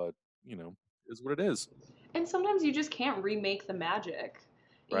out. But is what it is. And sometimes you just can't remake the magic.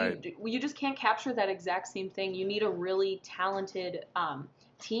 Right. You just can't capture that exact same thing. You need a really talented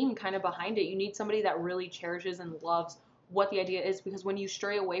team kind of behind it. You need somebody that really cherishes and loves what the idea is, because when you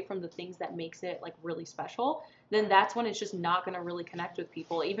stray away from the things that makes it like really special, then that's when it's just not going to really connect with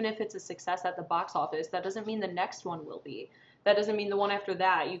people. Even if it's a success at the box office, that doesn't mean the next one will be. That doesn't mean the one after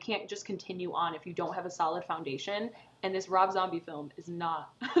that. You can't just continue on if you don't have a solid foundation. And this Rob Zombie film is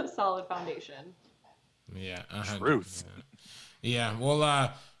not a solid foundation. Yeah. Truth. Yeah.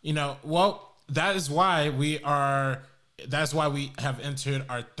 Well, that's why we have entered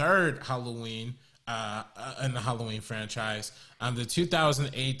our third Halloween in the Halloween franchise. The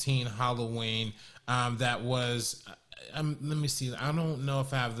 2018 Halloween that was, let me see. I don't know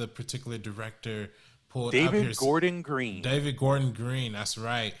if I have the particular director pulled up here. David Gordon Green. David Gordon Green. That's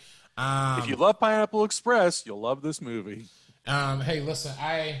right. If you love Pineapple Express, you'll love this movie. Hey, listen,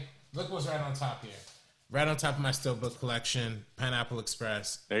 look what's right on top here. Right on top of my Steelbook collection, Pineapple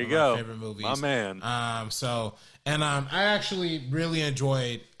Express. There you go. My favorite movies. My man. I actually really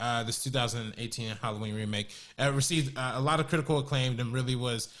enjoyed this 2018 Halloween remake. It received a lot of critical acclaim and really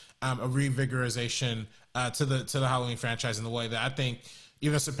was a revigorization to the Halloween franchise in the way that I think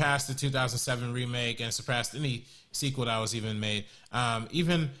even surpassed the 2007 remake and surpassed any sequel that was even made,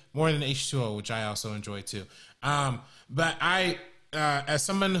 even more than H2O, which I also enjoyed too. But I, as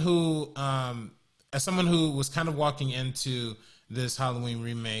someone who was kind of walking into this Halloween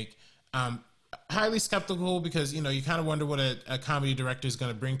remake, highly skeptical, because you kind of wonder what a comedy director is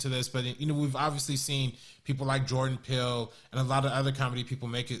going to bring to this. But we've obviously seen people like Jordan Peele and a lot of other comedy people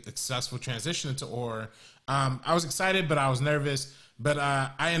make a successful transition into horror. I was excited, but I was nervous. But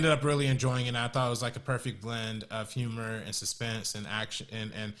I ended up really enjoying it. And I thought it was like a perfect blend of humor and suspense and action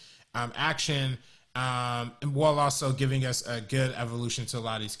and action. And while also giving us a good evolution to a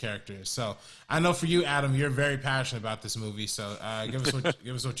lot of these characters. So I know for you, Adam, you're very passionate about this movie. So give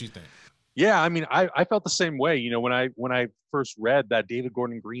us what you think. Yeah, I mean, I felt the same way. When I first read that David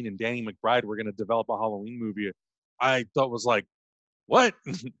Gordon Green and Danny McBride were going to develop a Halloween movie, I thought was like, what?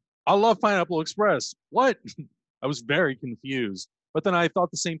 I love Pineapple Express. What? I was very confused. But then I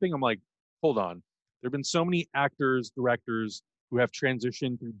thought the same thing. I'm like, hold on. There have been so many actors, directors who have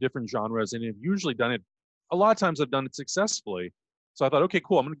transitioned through different genres and have usually done it. A lot of times I've done it successfully. So I thought, okay,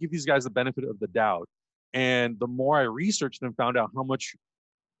 cool. I'm going to give these guys the benefit of the doubt. And the more I researched and found out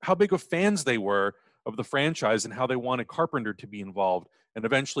how big of fans they were of the franchise and how they wanted Carpenter to be involved, and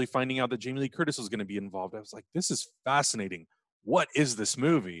eventually finding out that Jamie Lee Curtis was going to be involved, I was like, this is fascinating. What is this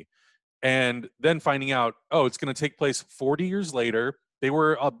movie? And then finding out, oh, it's going to take place 40 years later. They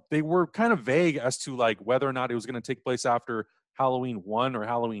were kind of vague as to like whether or not it was going to take place after Halloween 1 or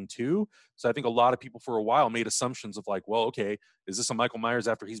Halloween 2. So I think a lot of people for a while made assumptions of like, well, okay, is this a Michael Myers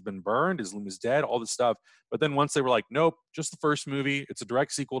after he's been burned? Is Loomis dead? All this stuff. But then once they were like, nope, just the first movie. It's a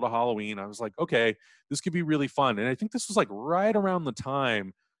direct sequel to Halloween. I was like, okay, this could be really fun. And I think this was like right around the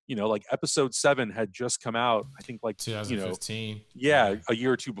time, like episode 7 had just come out, I think, like 2015. A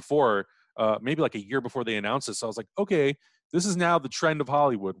year or two before, maybe like a year before they announced this. So I was like, okay, this is now the trend of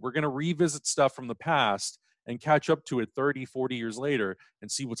Hollywood. We're going to revisit stuff from the past and catch up to it 30, 40 years later and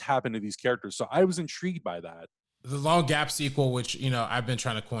see what's happened to these characters. So I was intrigued by that. The long gap sequel, which I've been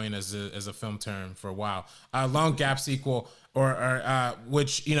trying to coin as a film term for a while, long gap sequel, or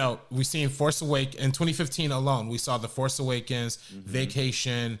which we've seen Force Awakens in 2015 alone. We saw The Force Awakens,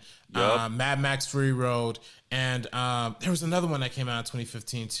 Vacation, Mad Max Fury Road, and there was another one that came out in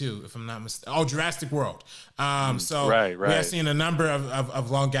 2015 too, if I'm not mistaken. Oh, Jurassic World. So right. we have seen a number of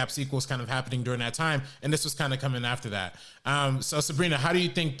long gap sequels kind of happening during that time, and this was kind of coming after that. So Sabrina, how do you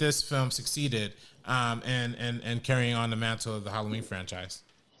think this film succeeded? And carrying on the mantle of the Halloween franchise?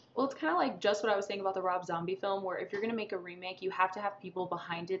 Well, it's kind of like just what I was saying about the Rob Zombie film, where if you're going to make a remake, you have to have people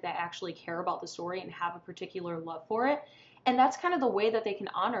behind it that actually care about the story and have a particular love for it. And that's kind of the way that they can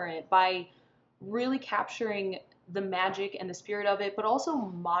honor it, by really capturing the magic and the spirit of it, but also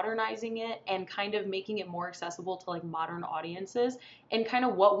modernizing it and kind of making it more accessible to like modern audiences and kind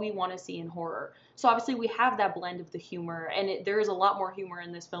of what we want to see in horror. So obviously we have that blend of the humor, and there is a lot more humor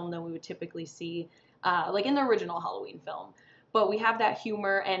in this film than we would typically see like in the original Halloween film. But we have that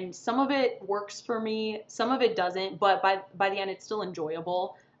humor, and some of it works for me, some of it doesn't, but by the end it's still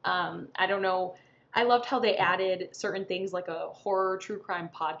enjoyable. I don't know. I loved how they added certain things like a horror true crime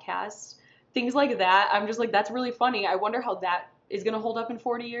podcast. Things like that, I'm just like, that's really funny. I wonder how that is going to hold up in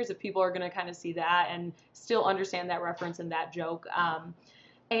 40 years, if people are going to kind of see that and still understand that reference and that joke.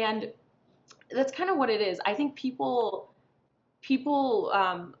 And that's kind of what it is. I think people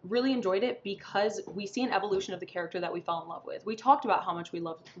really enjoyed it because we see an evolution of the character that we fell in love with. We talked about how much we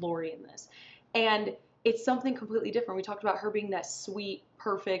loved Laurie in this, and it's something completely different. We talked about her being that sweet,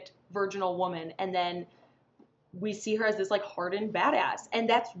 perfect, virginal woman, and then we see her as this like hardened badass. And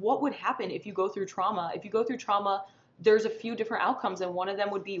that's what would happen if you go through trauma. If you go through trauma, there's a few different outcomes, and one of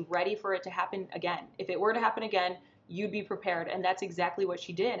them would be ready for it to happen again. If it were to happen again, you'd be prepared. And that's exactly what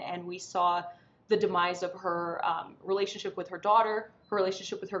she did. And we saw the demise of her relationship with her daughter, her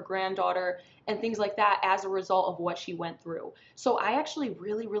relationship with her granddaughter, and things like that as a result of what she went through. So I actually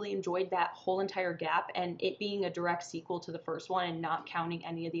really, really enjoyed that whole entire gap, and it being a direct sequel to the first one and not counting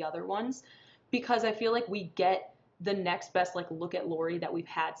any of the other ones, because I feel like we get the next best like look at Laurie that we've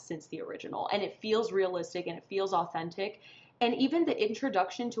had since the original, and it feels realistic and it feels authentic. And even the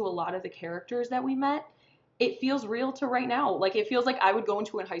introduction to a lot of the characters that we met, it feels real to right now. Like, it feels like I would go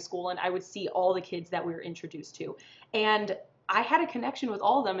into a high school and I would see all the kids that we were introduced to, and I had a connection with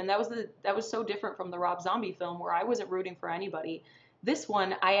all of them. And that was so different from the Rob Zombie film, where I wasn't rooting for anybody. This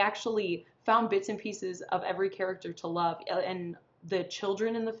one, I actually found bits and pieces of every character to love, and the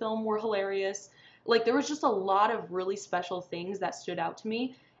children in the film were hilarious. Like, there was just a lot of really special things that stood out to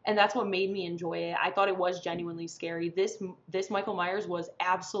me, and that's what made me enjoy it. I thought it was genuinely scary. This Michael Myers was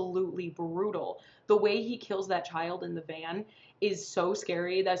absolutely brutal. The way he kills that child in the van is so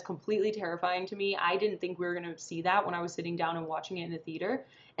scary. That's completely terrifying to me. I didn't think we were going to see that when I was sitting down and watching it in the theater.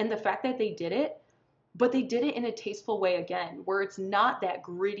 And the fact that they did it, but they did it in a tasteful way again, where it's not that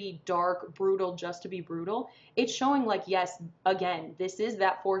gritty, dark, brutal just to be brutal. It's showing like, yes, again, this is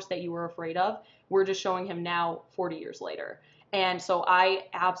that force that you were afraid of. We're just showing him now 40 years later. And so I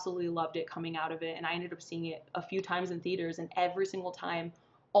absolutely loved it coming out of it. And I ended up seeing it a few times in theaters, and every single time,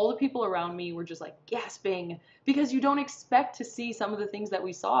 all the people around me were just like gasping, because you don't expect to see some of the things that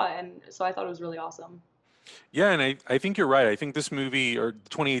we saw. And so I thought it was really awesome. Yeah, and I think you're right. I think this movie, or the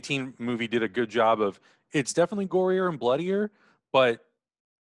 2018 movie, did a good job of, it's definitely gorier and bloodier, but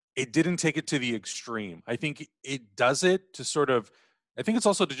it didn't take it to the extreme. I think it does it to sort of, I think it's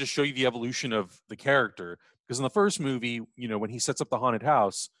also to just show you the evolution of the character. Because in the first movie, when he sets up the haunted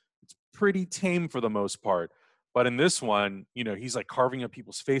house, it's pretty tame for the most part. But in this one, he's like carving up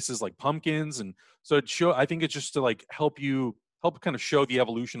people's faces like pumpkins. And so I think it's just to like help kind of show the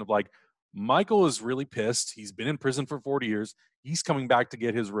evolution of like, Michael is really pissed. He's been in prison for 40 years. He's coming back to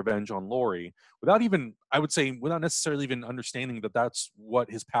get his revenge on Laurie without necessarily even understanding that that's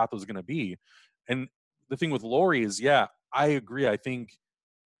what his path was going to be. And the thing with Laurie is, yeah, I agree. I think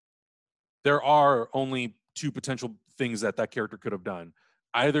there are only two potential things that character could have done.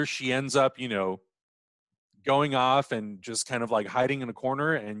 Either she ends up, going off and just kind of like hiding in a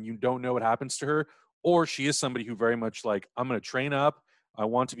corner and you don't know what happens to her, or she is somebody who very much like, I'm going to train up. I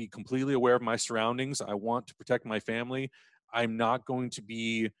want to be completely aware of my surroundings. I want to protect my family. I'm not just going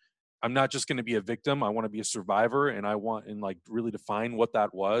to be a victim. I want to be a survivor, and I want and like really define what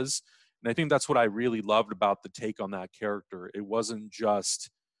that was. And I think that's what I really loved about the take on that character. It wasn't just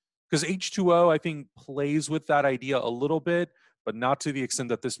because H2O, I think, plays with that idea a little bit, but not to the extent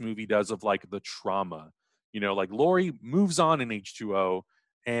that this movie does of like the trauma. Like Laurie moves on in H2O,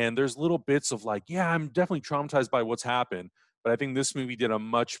 and there's little bits of like, yeah, I'm definitely traumatized by what's happened, but I think this movie did a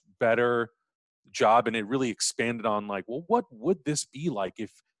much better job, and it really expanded on like, well, what would this be like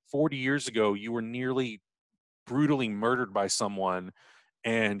if 40 years ago you were nearly brutally murdered by someone,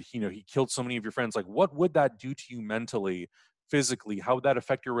 and he killed so many of your friends? Like, what would that do to you mentally, physically? How would that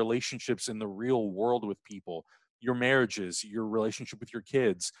affect your relationships in the real world with people, your marriages, your relationship with your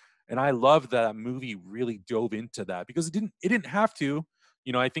kids? And I love that movie really dove into that, because it didn't have to.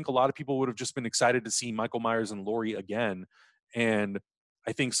 I think a lot of people would have just been excited to see Michael Myers and Laurie again. And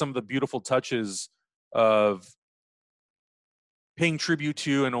I think some of the beautiful touches of paying tribute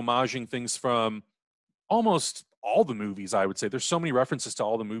to and homaging things from almost all the movies, I would say. There's so many references to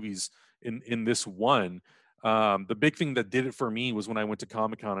all the movies in this one. The big thing that did it for me was when I went to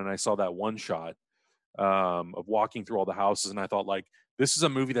Comic-Con and I saw that one shot of walking through all the houses, and I thought, like, this is a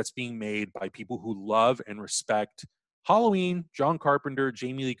movie that's being made by people who love and respect Halloween, John Carpenter,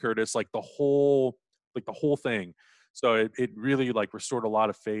 Jamie Lee Curtis, like the whole thing. So it really like restored a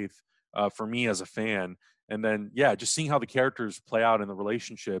lot of faith for me as a fan. And then, yeah, just seeing how the characters play out in the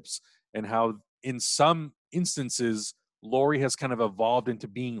relationships, and how in some instances Laurie has kind of evolved into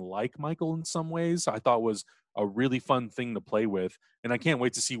being like Michael in some ways, I thought was a really fun thing to play with. And I can't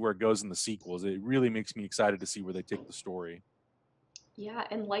wait to see where it goes in the sequels. It really makes me excited to see where they take the story. Yeah,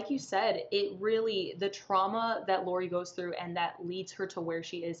 and like you said, the trauma that Laurie goes through and that leads her to where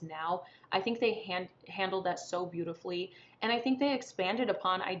she is now, I think they handled that so beautifully. And I think they expanded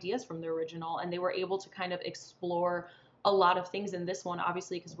upon ideas from the original, and they were able to kind of explore a lot of things in this one,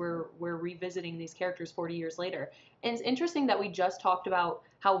 obviously, because we're revisiting these characters 40 years later. And it's interesting that we just talked about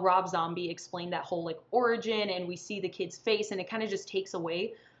how Rob Zombie explained that whole like origin, and we see the kid's face, and it kind of just takes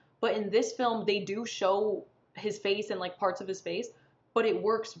away. But in this film, they do show his face and like parts of his face, but it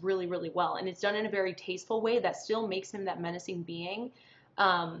works really, really well. And it's done in a very tasteful way that still makes him that menacing being,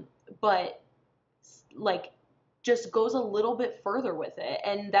 but like just goes a little bit further with it.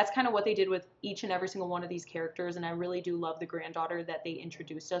 And that's kind of what they did with each and every single one of these characters. And I really do love the granddaughter that they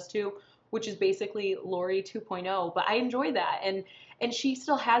introduced us to, which is basically Laurie 2.0. But I enjoy that. And she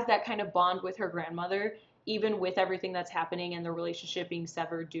still has that kind of bond with her grandmother, even with everything that's happening and the relationship being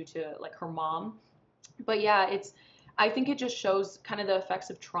severed due to like her mom. But yeah, I think it just shows kind of the effects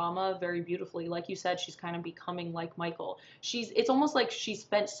of trauma very beautifully. Like you said, she's kind of becoming like Michael. It's almost like she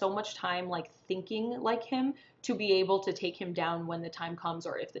spent so much time like thinking like him to be able to take him down when the time comes,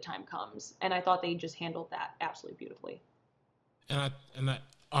 or if the time comes. And I thought they just handled that absolutely beautifully.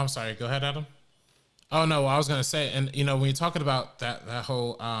 I'm sorry, go ahead, Adam. Oh no, I was gonna say, and when you're talking about that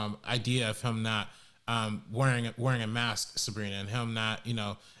whole idea of him not wearing a mask, Sabrina, and him not,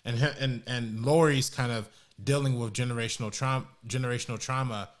 and Laurie's kind of dealing with generational trauma,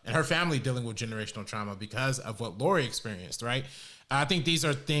 and her family dealing with generational trauma because of what Laurie experienced, right? I think these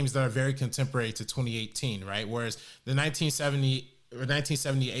are themes that are very contemporary to 2018, right? Whereas the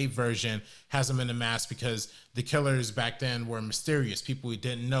 1978 version has him in a mask because the killers back then were mysterious, people we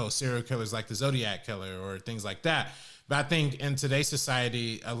didn't know, serial killers like the Zodiac Killer or things like that. But I think in today's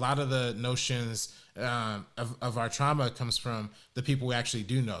society, a lot of the notions of our trauma comes from the people we actually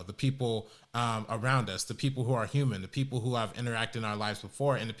do know, the people around us, the people who are human, the people who have interacted in our lives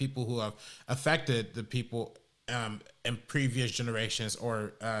before, and the people who have affected the people in previous generations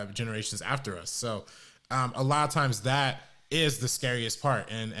or generations after us. So a lot of times that is the scariest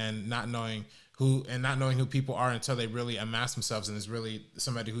part, and not knowing who people are until they really unmask themselves and is really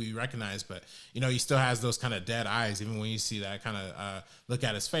somebody who you recognize. But he still has those kind of dead eyes even when you see that kind of look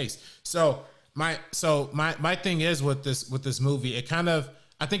at his face. So my thing is with this movie, it kind of,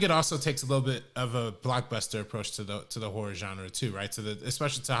 I think it also takes a little bit of a blockbuster approach to the horror genre too, right?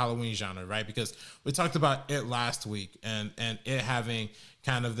 Especially to Halloween genre, right? Because we talked about it last week, and it having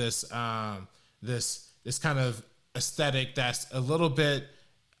kind of this this kind of aesthetic that's a little bit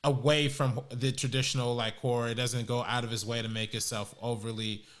away from the traditional like horror. It doesn't go out of its way to make itself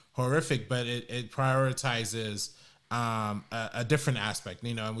overly horrific, but it prioritizes a different aspect,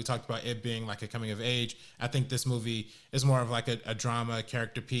 and we talked about it being like a coming of age. I think this movie is more of like a drama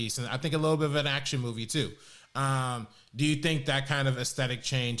character piece, and I think a little bit of an action movie too. Do you think that kind of aesthetic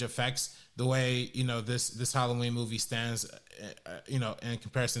change affects the way this Halloween movie stands, in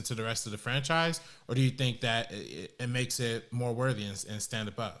comparison to the rest of the franchise, or do you think that it makes it more worthy and stand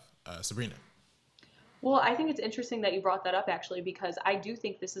above? Sabrina. Well, I think it's interesting that you brought that up, actually, because I do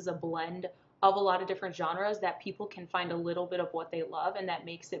think this is a blend of a lot of different genres that people can find a little bit of what they love, and that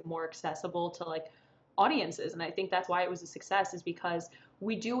makes it more accessible to like audiences. And I think that's why it was a success, is because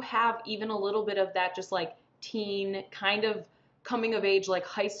we do have even a little bit of that just like teen kind of coming of age, like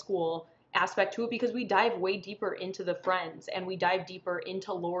high school aspect to it, because we dive way deeper into the friends and we dive deeper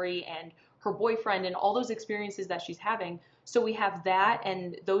into Lori and her boyfriend and all those experiences that she's having. So we have that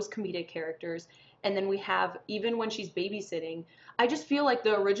and those comedic characters. And then we have, even when she's babysitting, I just feel like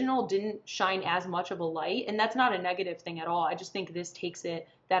the original didn't shine as much of a light. And that's not a negative thing at all. I just think this takes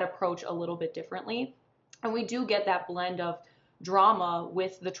that approach a little bit differently. And we do get that blend of drama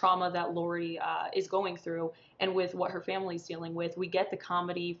with the trauma that Lori is going through and with what her family's dealing with. We get the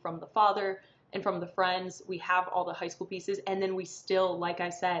comedy from the father and from the friends. We have all the high school pieces. And then we still, like I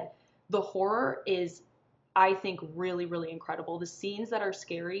said, the horror is, I think, really, really incredible. The scenes that are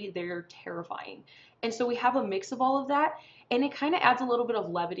scary, they're terrifying. And so we have a mix of all of that, and it kind of adds a little bit of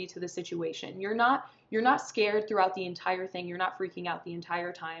levity to the situation. You're not scared throughout the entire thing. You're not freaking out the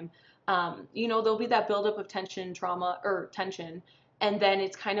entire time. There'll be that buildup of tension, and then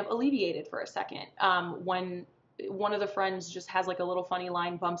it's kind of alleviated for a second. When one of the friends just has like a little funny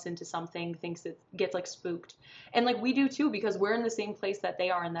line, bumps into something, thinks it gets like spooked. And like we do too, because we're in the same place that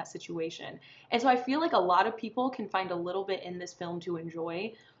they are in that situation. And so I feel like a lot of people can find a little bit in this film to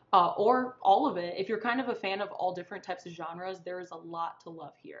enjoy, or all of it. If you're kind of a fan of all different types of genres, there is a lot to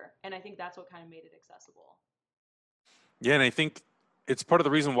love here. And I think that's what kind of made it accessible. Yeah, and I think it's part of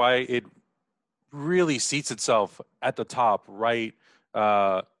the reason why it really seats itself at the top, right?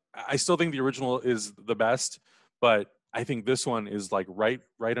 I still think the original is the best, but I think this one is like right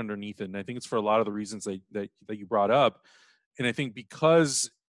underneath it. And I think it's for a lot of the reasons that you brought up. And I think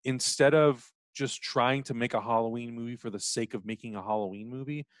because instead of just trying to make a Halloween movie for the sake of making a Halloween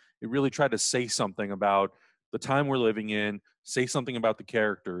movie, it really tried to say something about the time we're living in, say something about the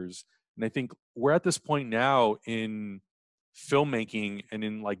characters. And I think we're at this point now in filmmaking and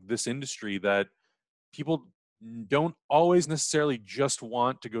in like this industry that people don't always necessarily just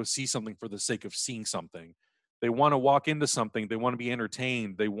want to go see something for the sake of seeing something. They want to walk into something, they want to be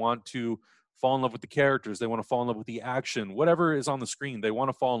entertained, they want to fall in love with the characters, they want to fall in love with the action, whatever is on the screen, they want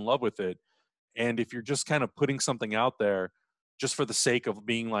to fall in love with it. And if you're just kind of putting something out there just for the sake of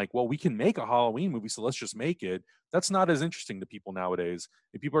being like, well, we can make a Halloween movie, so let's just make it, that's not as interesting to people nowadays.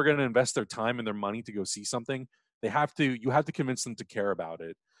 If people are going to invest their time and their money to go see something, you have to convince them to care about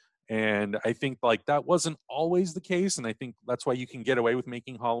it. And I think like that wasn't always the case. And I think that's why you can get away with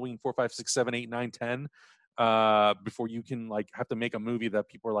making Halloween 4, 5, 6, 7, 8, 9, 10 before you can like have to make a movie that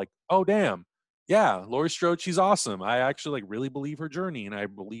people are like, oh, damn. Yeah, Laurie Strode, she's awesome. I actually like really believe her journey and I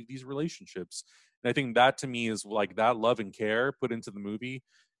believe these relationships. And I think that to me is like that love and care put into the movie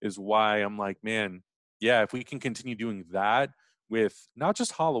is why I'm like, man, yeah, if we can continue doing that with not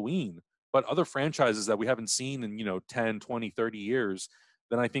just Halloween, but other franchises that we haven't seen in, 10, 20, 30 years,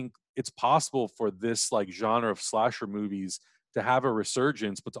 then I think it's possible for this like genre of slasher movies to have a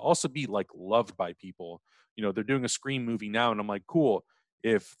resurgence, but to also be like loved by people. They're doing a Scream movie now, and I'm like, cool.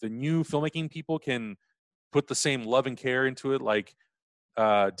 If the new filmmaking people can put the same love and care into it, like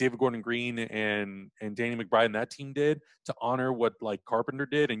David Gordon Green and Danny McBride and that team did, to honor what like Carpenter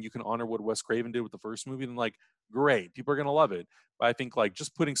did, and you can honor what Wes Craven did with the first movie, then like great, people are gonna love it. But I think like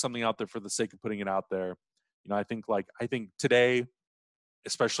just putting something out there for the sake of putting it out there, I think today,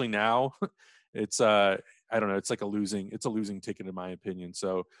 especially now, it's I don't know, it's a losing ticket in my opinion.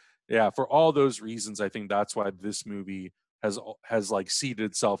 So yeah, for all those reasons, I think that's why this movie has like seated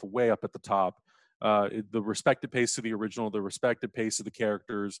itself way up at the top. The respected pace to the original, the respected pace of the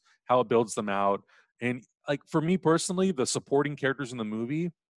characters, how it builds them out. And like for me personally, the supporting characters in the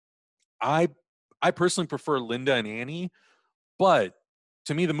movie, I personally prefer Linda and Annie, but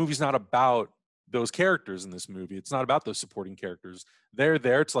to me the movie's not about those characters in this movie. It's not about those supporting characters. They're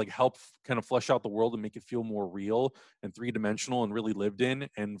there to like help kind of flesh out the world and make it feel more real and three-dimensional and really lived in.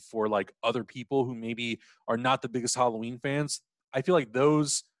 And for like other people who maybe are not the biggest Halloween fans, I feel like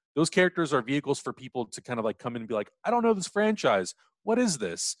those characters are vehicles for people to kind of like come in and be like, I don't know this franchise. What is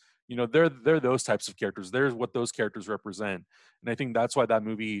this? They're those types of characters. There's what those characters represent. And I think that's why that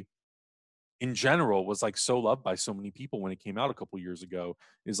movie in general was like so loved by so many people when it came out a couple years ago.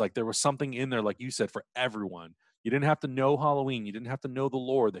 Is like there was something in there, like you said, for everyone. You didn't have to know Halloween, you didn't have to know the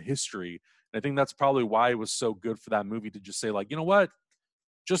lore, the history. And I think that's probably why it was so good for that movie to just say like, you know what,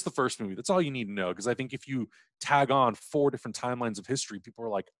 just the first movie, that's all you need to know. Because I think if you tag on 4 different timelines of history, people are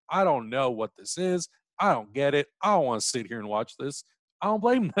like, I don't know what this is, I don't get it, I don't want to sit here and watch this. I don't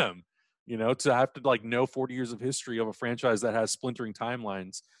blame them, to have to like know 40 years of history of a franchise that has splintering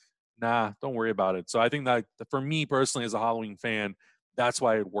timelines. Nah, don't worry about it. So I think that for me personally as a Halloween fan, that's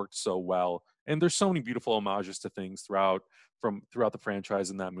why it worked so well. And there's so many beautiful homages to things throughout the franchise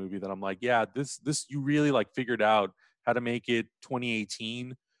in that movie that I'm like, yeah, this you really like figured out how to make it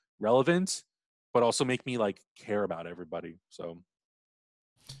 2018 relevant but also make me like care about everybody. So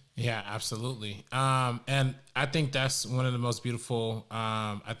Yeah, absolutely. And I think that's one of the most beautiful,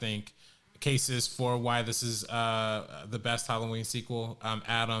 I think, cases for why this is the best Halloween sequel.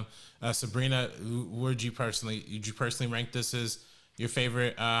 Adam, Sabrina, did you personally rank this as your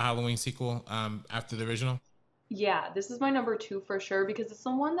favorite Halloween sequel after the original? Yeah, this is my number 2 for sure because it's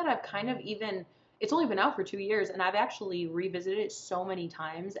the one that I've it's only been out for 2 years and I've actually revisited it so many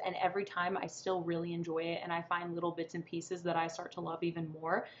times, and every time I still really enjoy it and I find little bits and pieces that I start to love even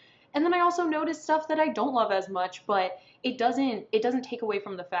more. And then I also notice stuff that I don't love as much, but it doesn't take away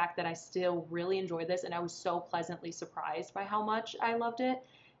from the fact that I still really enjoy this, and I was so pleasantly surprised by how much I loved it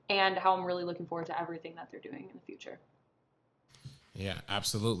and how I'm really looking forward to everything that they're doing in the future. Yeah,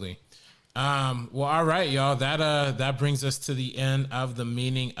 absolutely. Well, all right, y'all. That brings us to the end of the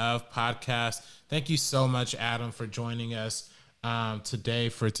Meaning of podcast. Thank you so much, Adam, for joining us today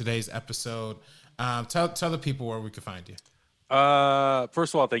for today's episode. Tell the people where we can find you.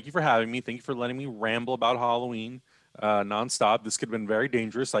 First of all, thank you for having me. Thank you for letting me ramble about Halloween nonstop. This could have been very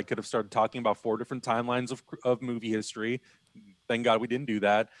dangerous. I could have started talking about 4 different timelines of movie history. Thank God we didn't do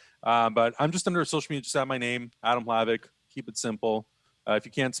that. But I'm just under social media. Just have my name, Adam Hlavik. Keep it simple. If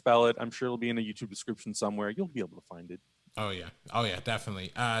you can't spell it, I'm sure it'll be in a YouTube description somewhere. You'll be able to find it. Oh yeah,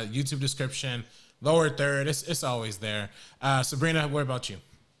 definitely. YouTube description, lower third. It's always there. Sabrina, what about you?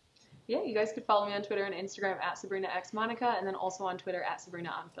 Yeah, you guys could follow me on Twitter and Instagram at SabrinaXMonica, and then also on Twitter at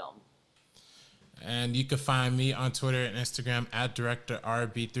SabrinaOnFilm. And you can find me on Twitter and Instagram at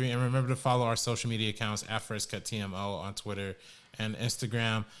DirectorRB3. And remember to follow our social media accounts at FirstCutTMO on Twitter and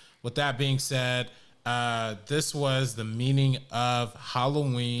Instagram. With that being said, this was the Meaning of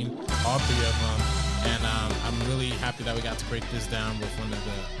Halloween, all 3 of them. And I'm really happy that we got to break this down with one of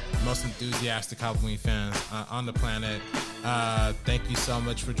the most enthusiastic Halloween fans on the planet. Thank you so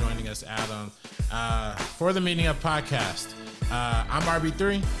much for joining us, Adam. For the Meaning of podcast, I'm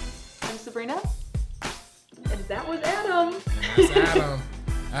RB3. I'm Sabrina. And that was Adam. And that's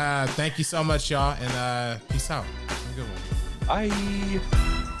Adam. Thank you so much, y'all. And peace out. Have a good one. Bye.